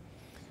walls.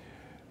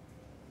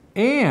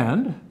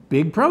 And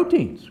big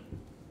proteins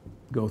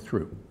go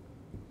through.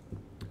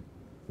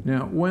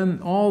 Now,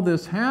 when all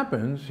this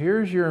happens,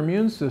 here's your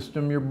immune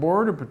system, your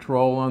border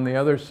patrol on the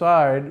other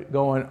side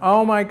going,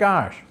 oh my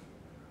gosh,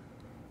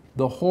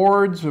 the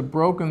hordes have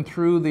broken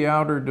through the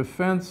outer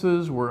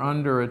defenses, we're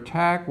under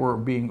attack, we're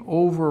being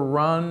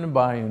overrun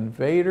by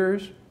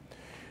invaders,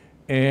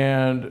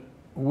 and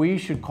we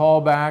should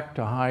call back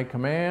to high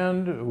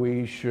command,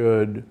 we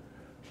should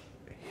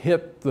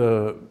hit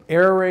the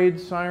air raid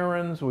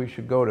sirens, we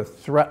should go to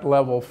threat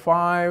level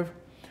 5,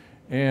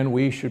 and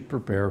we should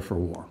prepare for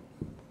war.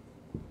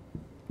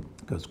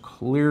 Because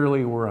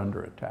clearly we're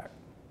under attack.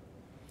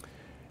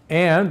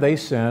 And they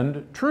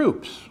send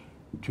troops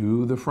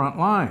to the front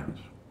lines.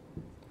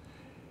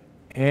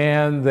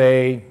 And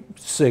they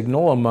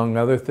signal, among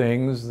other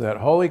things, that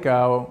holy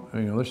cow,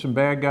 there's some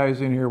bad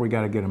guys in here, we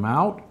got to get them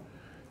out.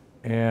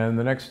 And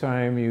the next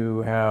time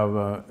you have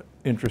an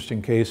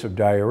interesting case of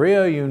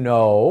diarrhea,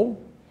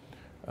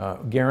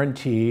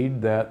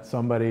 guaranteed that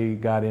somebody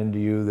got into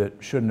you that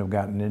shouldn't have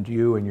gotten into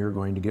you, and you're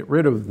going to get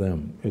rid of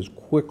them as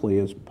quickly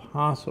as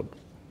possible.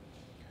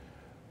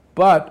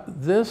 But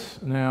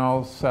this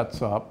now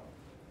sets up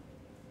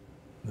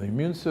the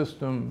immune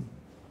system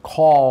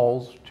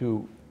calls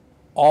to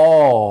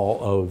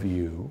all of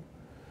you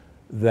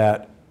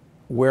that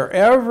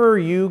wherever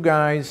you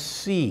guys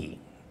see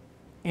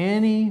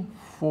any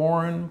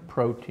foreign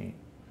protein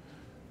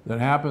that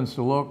happens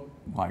to look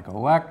like a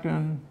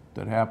lectin,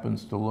 that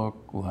happens to look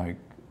like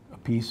a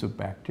piece of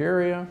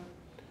bacteria,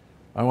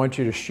 I want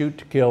you to shoot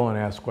to kill and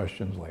ask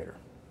questions later.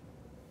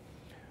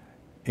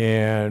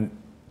 And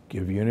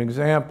give you an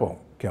example.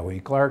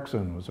 Kelly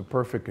Clarkson was a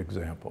perfect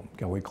example.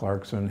 Kelly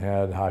Clarkson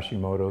had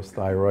Hashimoto's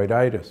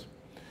thyroiditis,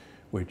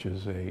 which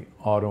is an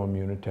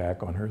autoimmune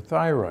attack on her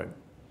thyroid.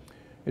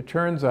 It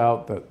turns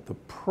out that the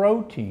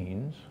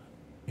proteins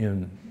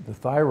in the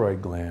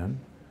thyroid gland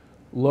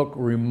look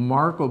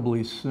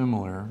remarkably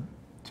similar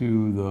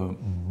to the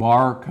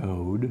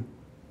barcode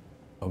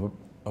of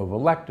a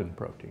lectin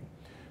protein.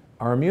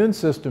 Our immune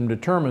system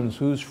determines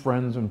who's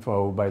friends and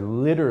foe by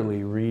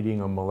literally reading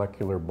a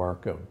molecular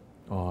barcode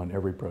on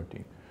every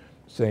protein,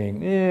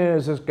 saying,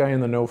 is this guy in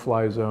the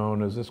no-fly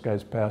zone? Is this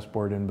guy's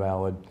passport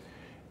invalid?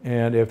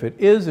 And if it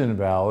is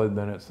invalid,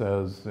 then it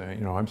says,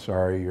 you know, I'm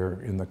sorry,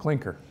 you're in the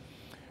clinker,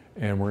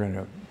 and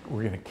we're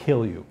gonna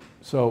kill you.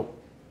 So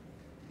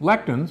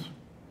lectins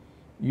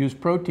use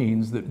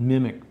proteins that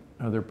mimic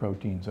other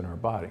proteins in our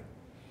body.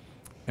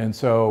 And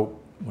so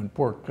when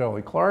poor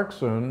Kelly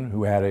Clarkson,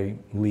 who had a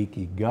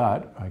leaky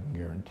gut, I can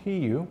guarantee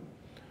you,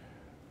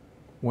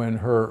 when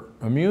her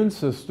immune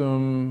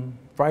system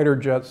fighter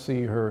jets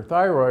see her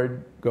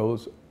thyroid,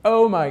 goes,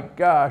 oh my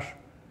gosh,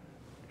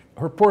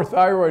 her poor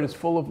thyroid is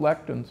full of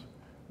lectins.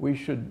 We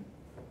should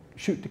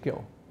shoot to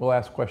kill. We'll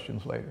ask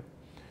questions later.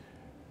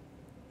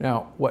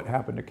 Now, what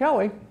happened to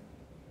Kelly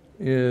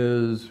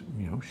is,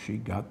 you know, she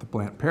got the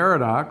plant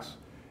paradox,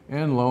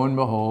 and lo and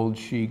behold,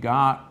 she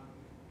got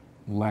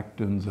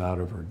lectins out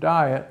of her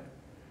diet.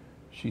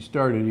 She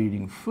started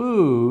eating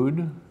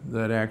food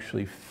that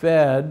actually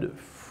fed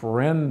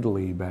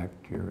friendly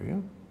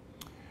bacteria,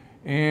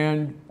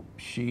 and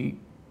she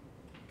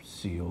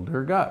sealed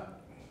her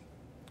gut.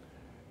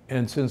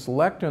 And since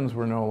lectins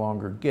were no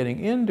longer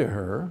getting into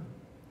her,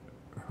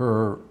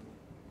 her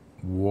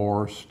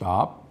war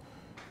stopped.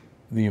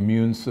 The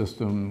immune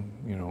system,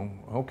 you know,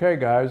 okay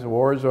guys, the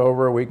war is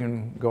over, we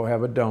can go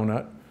have a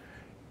donut.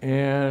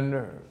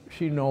 And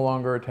she no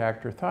longer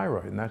attacked her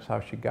thyroid, and that's how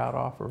she got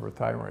off of her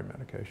thyroid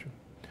medication.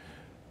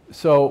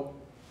 So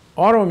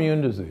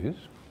autoimmune disease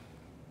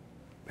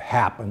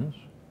happens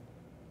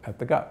at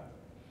the gut.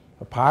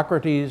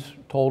 Hippocrates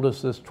told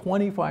us this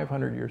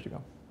 2,500 years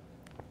ago.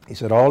 He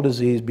said all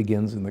disease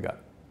begins in the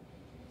gut.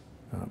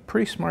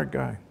 Pretty smart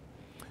guy.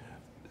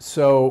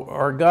 So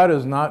our gut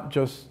is not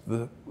just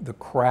the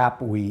crap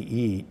we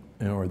eat,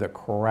 you know, or the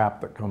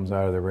crap that comes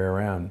out of the rear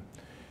end.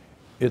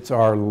 It's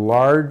our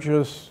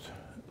largest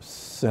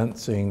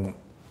sensing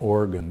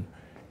organ,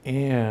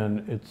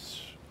 and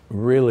it's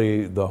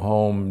really the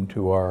home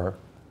to our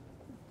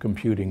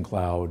computing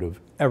cloud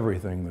of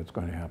everything that's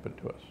going to happen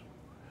to us.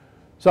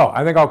 So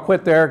I think I'll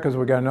quit there because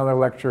we got another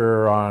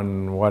lecture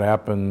on what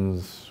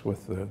happens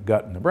with the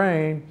gut and the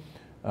brain.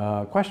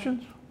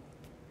 Questions?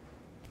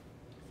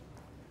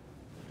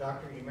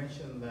 Doctor, you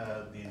mentioned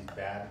these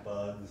bad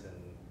bugs, and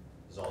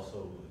there's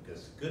also, I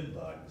guess, good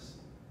bugs.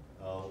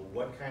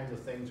 What kinds of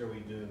things are we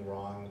doing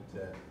wrong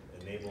to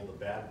enable the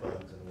bad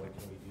bugs, and what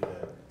can we do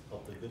to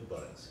help the good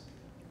bugs?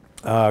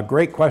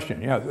 Great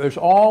question. Yeah, there's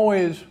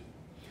always,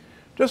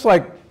 just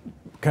like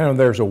kind of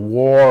there's a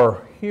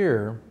war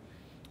here,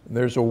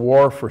 there's a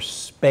war for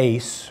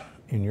space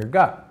in your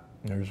gut.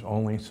 There's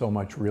only so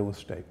much real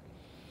estate.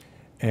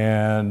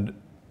 And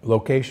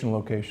location,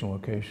 location,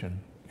 location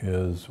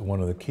is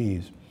one of the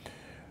keys.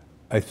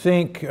 I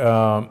think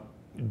I'll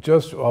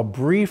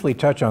briefly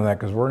touch on that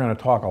because we're going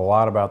to talk a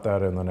lot about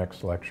that in the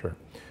next lecture.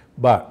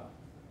 But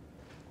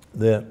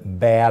the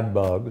bad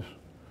bugs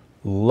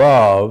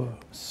love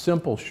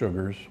simple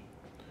sugars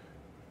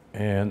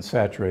and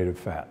saturated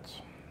fats.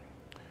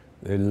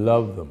 They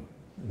love them.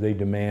 They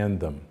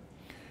demand them.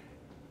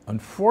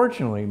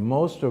 Unfortunately,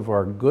 most of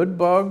our good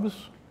bugs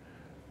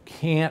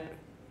can't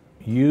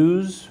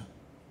use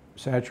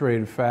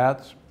saturated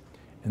fats,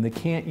 and they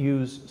can't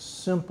use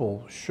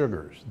simple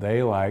sugars.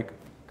 They like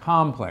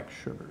complex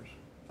sugars,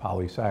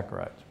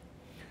 polysaccharides.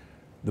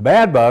 The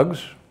bad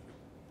bugs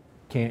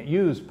can't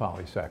use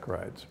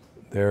polysaccharides.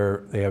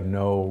 They have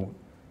no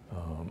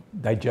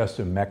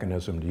digestive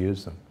mechanism to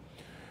use them.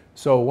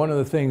 So one of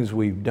the things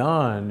we've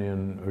done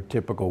in a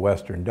typical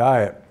Western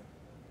diet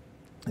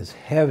is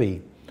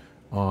heavy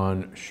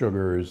on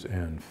sugars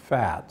and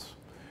fats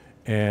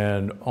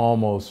and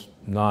almost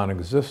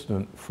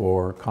non-existent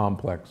for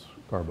complex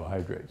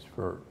carbohydrates,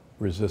 for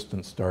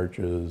resistant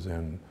starches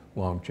and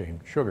long-chain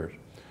sugars.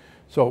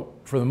 So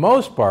for the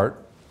most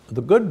part,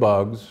 the good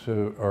bugs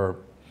are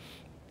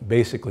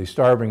basically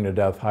starving to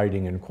death,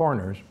 hiding in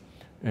corners,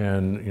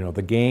 and you know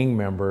the gang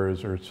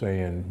members are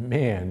saying,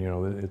 man, you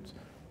know,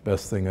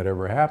 best thing that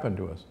ever happened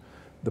to us.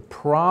 The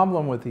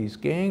problem with these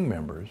gang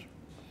members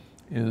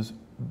is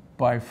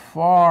by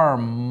far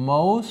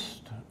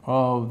most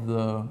of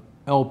the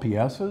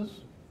LPSs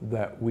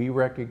that we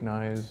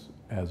recognize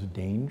as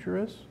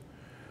dangerous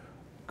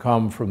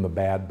come from the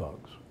bad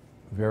bugs.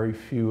 Very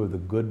few of the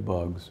good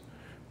bugs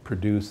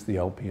produce the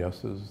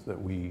LPSs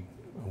that we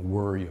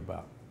worry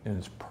about. And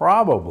it's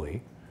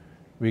probably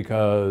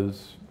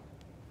because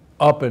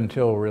up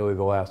until really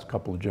the last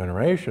couple of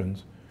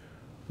generations,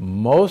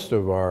 most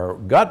of our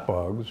gut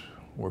bugs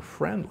were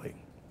friendly.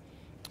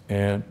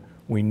 And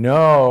we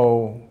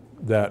know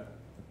that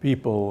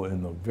people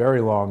in the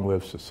very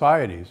long-lived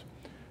societies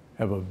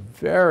have a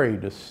very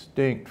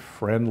distinct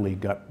friendly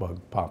gut bug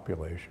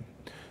population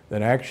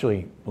that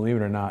actually, believe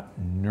it or not,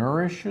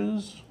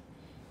 nourishes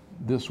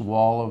this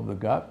wall of the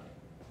gut.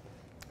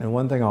 And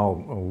one thing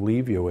I'll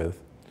leave you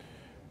with,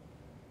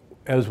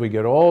 as we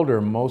get older,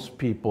 most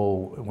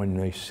people, when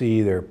they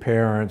see their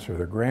parents or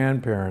their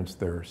grandparents,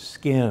 their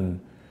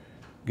skin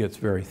gets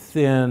very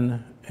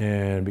thin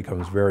and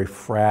becomes very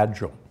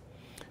fragile.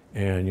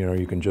 And you know,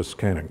 you can just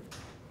kind of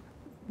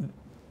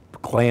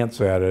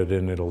glance at it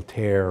and it'll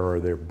tear, or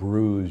they're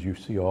bruised. You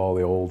see all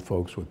the old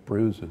folks with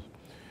bruises.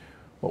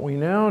 What we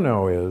now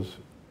know is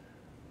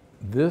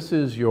this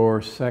is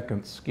your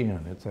second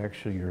skin. It's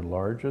actually your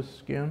largest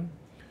skin.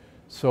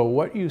 So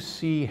what you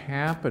see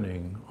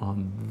happening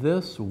on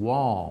this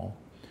wall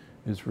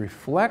is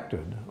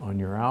reflected on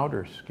your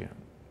outer skin.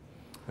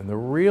 And the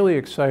really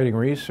exciting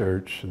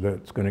research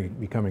that's going to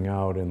be coming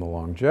out in the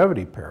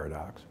longevity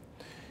paradox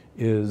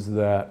is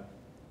that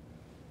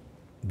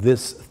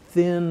this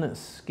thin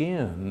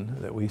skin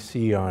that we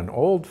see on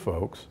old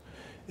folks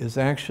is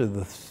actually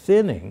the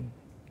thinning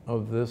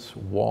of this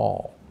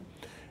wall.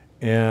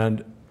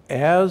 And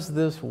as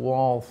this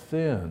wall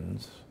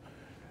thins,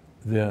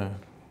 the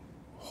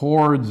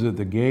hordes at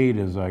the gate,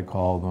 as I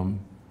call them,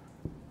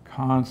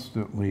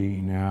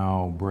 constantly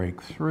now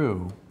break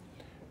through.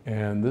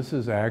 And this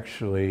is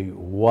actually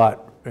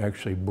what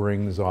actually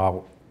brings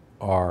out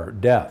our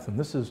death. And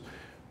this has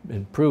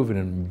been proven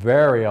in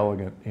very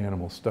elegant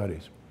animal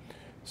studies.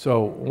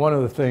 So one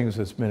of the things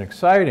that's been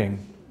exciting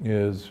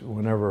is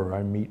whenever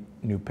I meet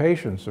new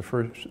patients,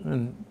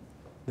 and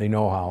they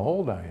know how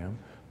old I am,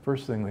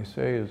 first thing they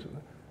say is,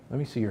 let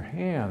me see your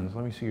hands,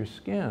 let me see your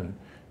skin.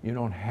 You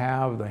don't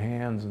have the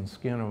hands and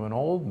skin of an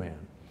old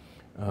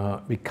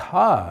man.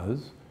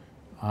 Because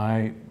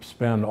I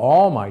spend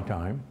all my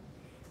time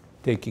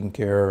taking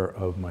care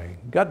of my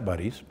gut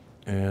buddies,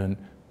 and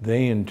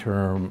they in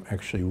turn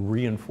actually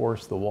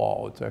reinforce the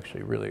wall. It's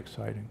actually really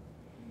exciting.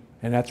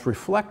 And that's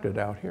reflected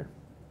out here.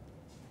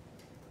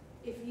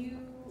 If you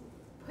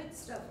put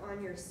stuff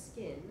on your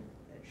skin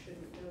that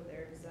shouldn't go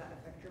there, does that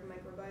affect your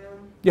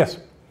microbiome? Yes.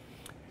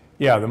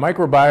 Yeah, the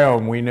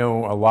microbiome, we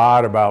know a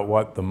lot about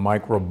what the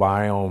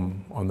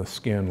microbiome on the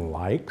skin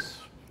likes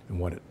and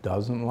what it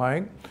doesn't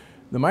like.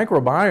 The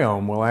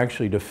microbiome will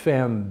actually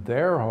defend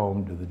their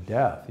home to the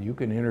death. You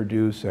can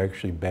introduce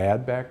actually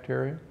bad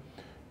bacteria,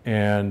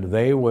 and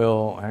they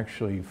will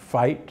actually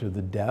fight to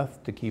the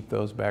death to keep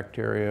those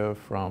bacteria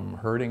from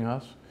hurting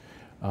us.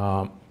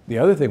 The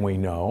other thing we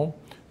know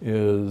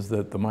is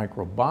that the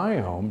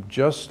microbiome,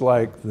 just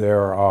like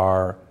there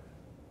are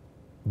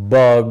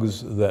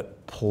bugs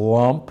that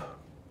plump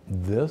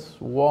this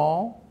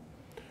wall,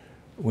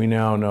 we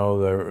now know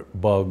there are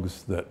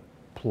bugs that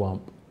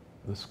plump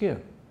the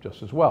skin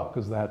just as well,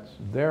 because that's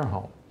their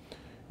home.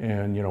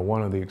 And you know,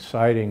 one of the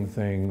exciting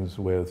things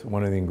with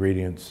one of the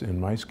ingredients in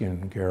my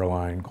skincare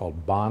line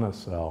called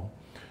Bonacell,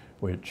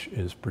 which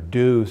is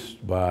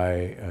produced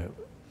by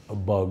a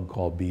bug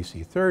called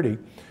BC30,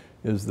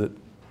 is that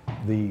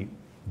the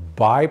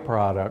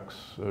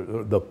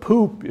byproducts, the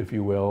poop, if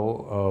you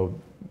will, of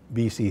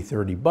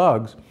BC30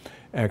 bugs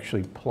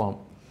actually plump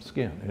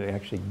skin. It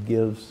actually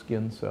gives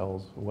skin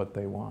cells what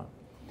they want.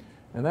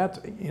 And that's,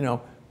 you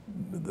know,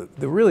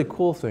 the really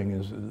cool thing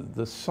is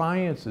the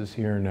science is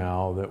here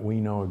now that we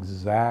know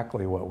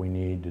exactly what we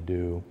need to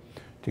do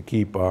to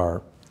keep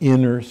our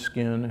inner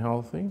skin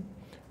healthy,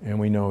 and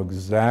we know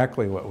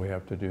exactly what we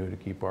have to do to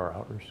keep our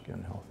outer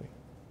skin healthy.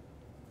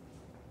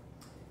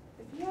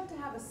 If you have to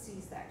have a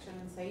C-section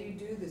and say you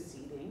do the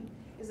seeding,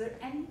 is there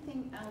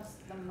anything else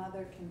the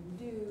mother can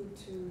do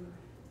to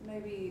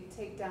maybe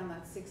take down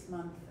that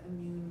 6-month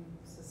immune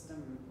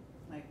system?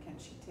 Like, can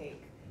she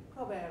take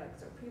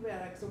probiotics or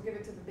prebiotics or give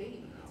it to the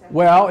baby?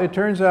 Well, it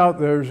turns out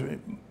there's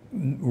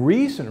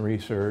recent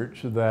research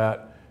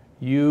that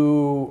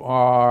you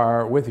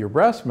are, with your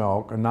breast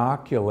milk,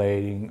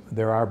 inoculating,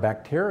 there are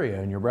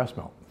bacteria in your breast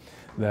milk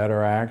that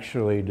are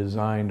actually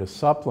designed to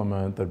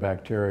supplement the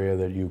bacteria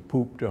that you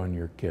pooped on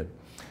your kid.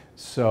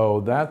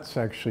 So that's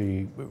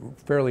actually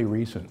fairly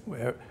recent.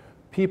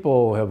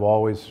 People have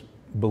always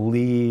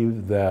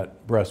believed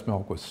that breast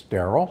milk was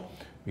sterile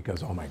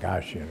because, oh my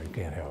gosh, you know, you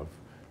can't have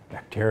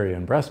bacteria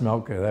in breast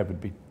milk, that would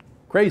be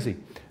crazy.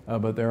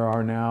 But there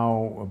are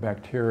now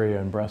bacteria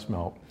in breast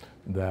milk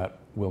that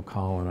will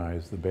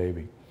colonize the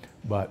baby.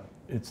 But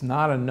it's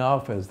not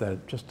enough as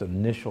that just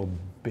initial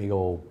big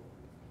old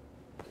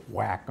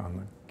whack on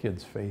the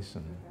kid's face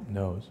and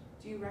nose.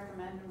 Do you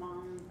recommend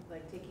mom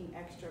like taking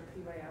extra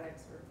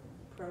prebiotics or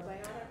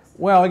probiotics?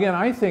 Well, again,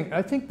 I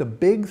think the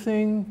big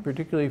thing,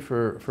 particularly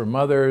for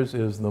mothers,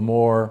 is the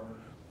more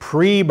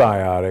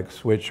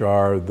prebiotics, which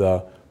are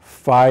the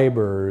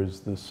fibers,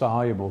 the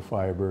soluble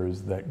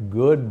fibers that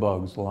good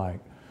bugs like,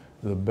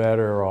 the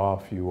better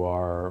off you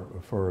are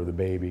for the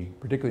baby,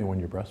 particularly when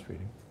you're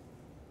breastfeeding.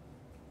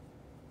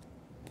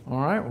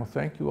 All right, well,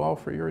 thank you all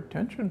for your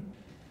attention.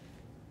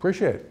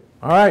 Appreciate it.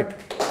 All right.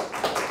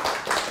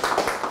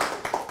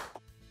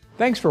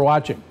 Thanks for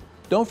watching.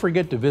 Don't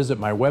forget to visit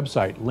my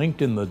website,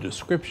 linked in the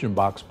description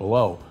box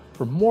below,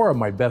 for more of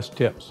my best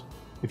tips.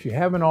 If you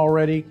haven't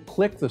already,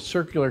 click the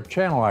circular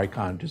channel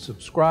icon to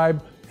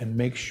subscribe and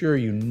make sure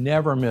you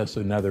never miss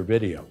another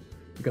video.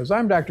 Because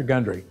I'm Dr.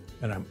 Gundry,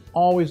 and I'm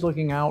always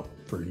looking out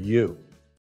for you.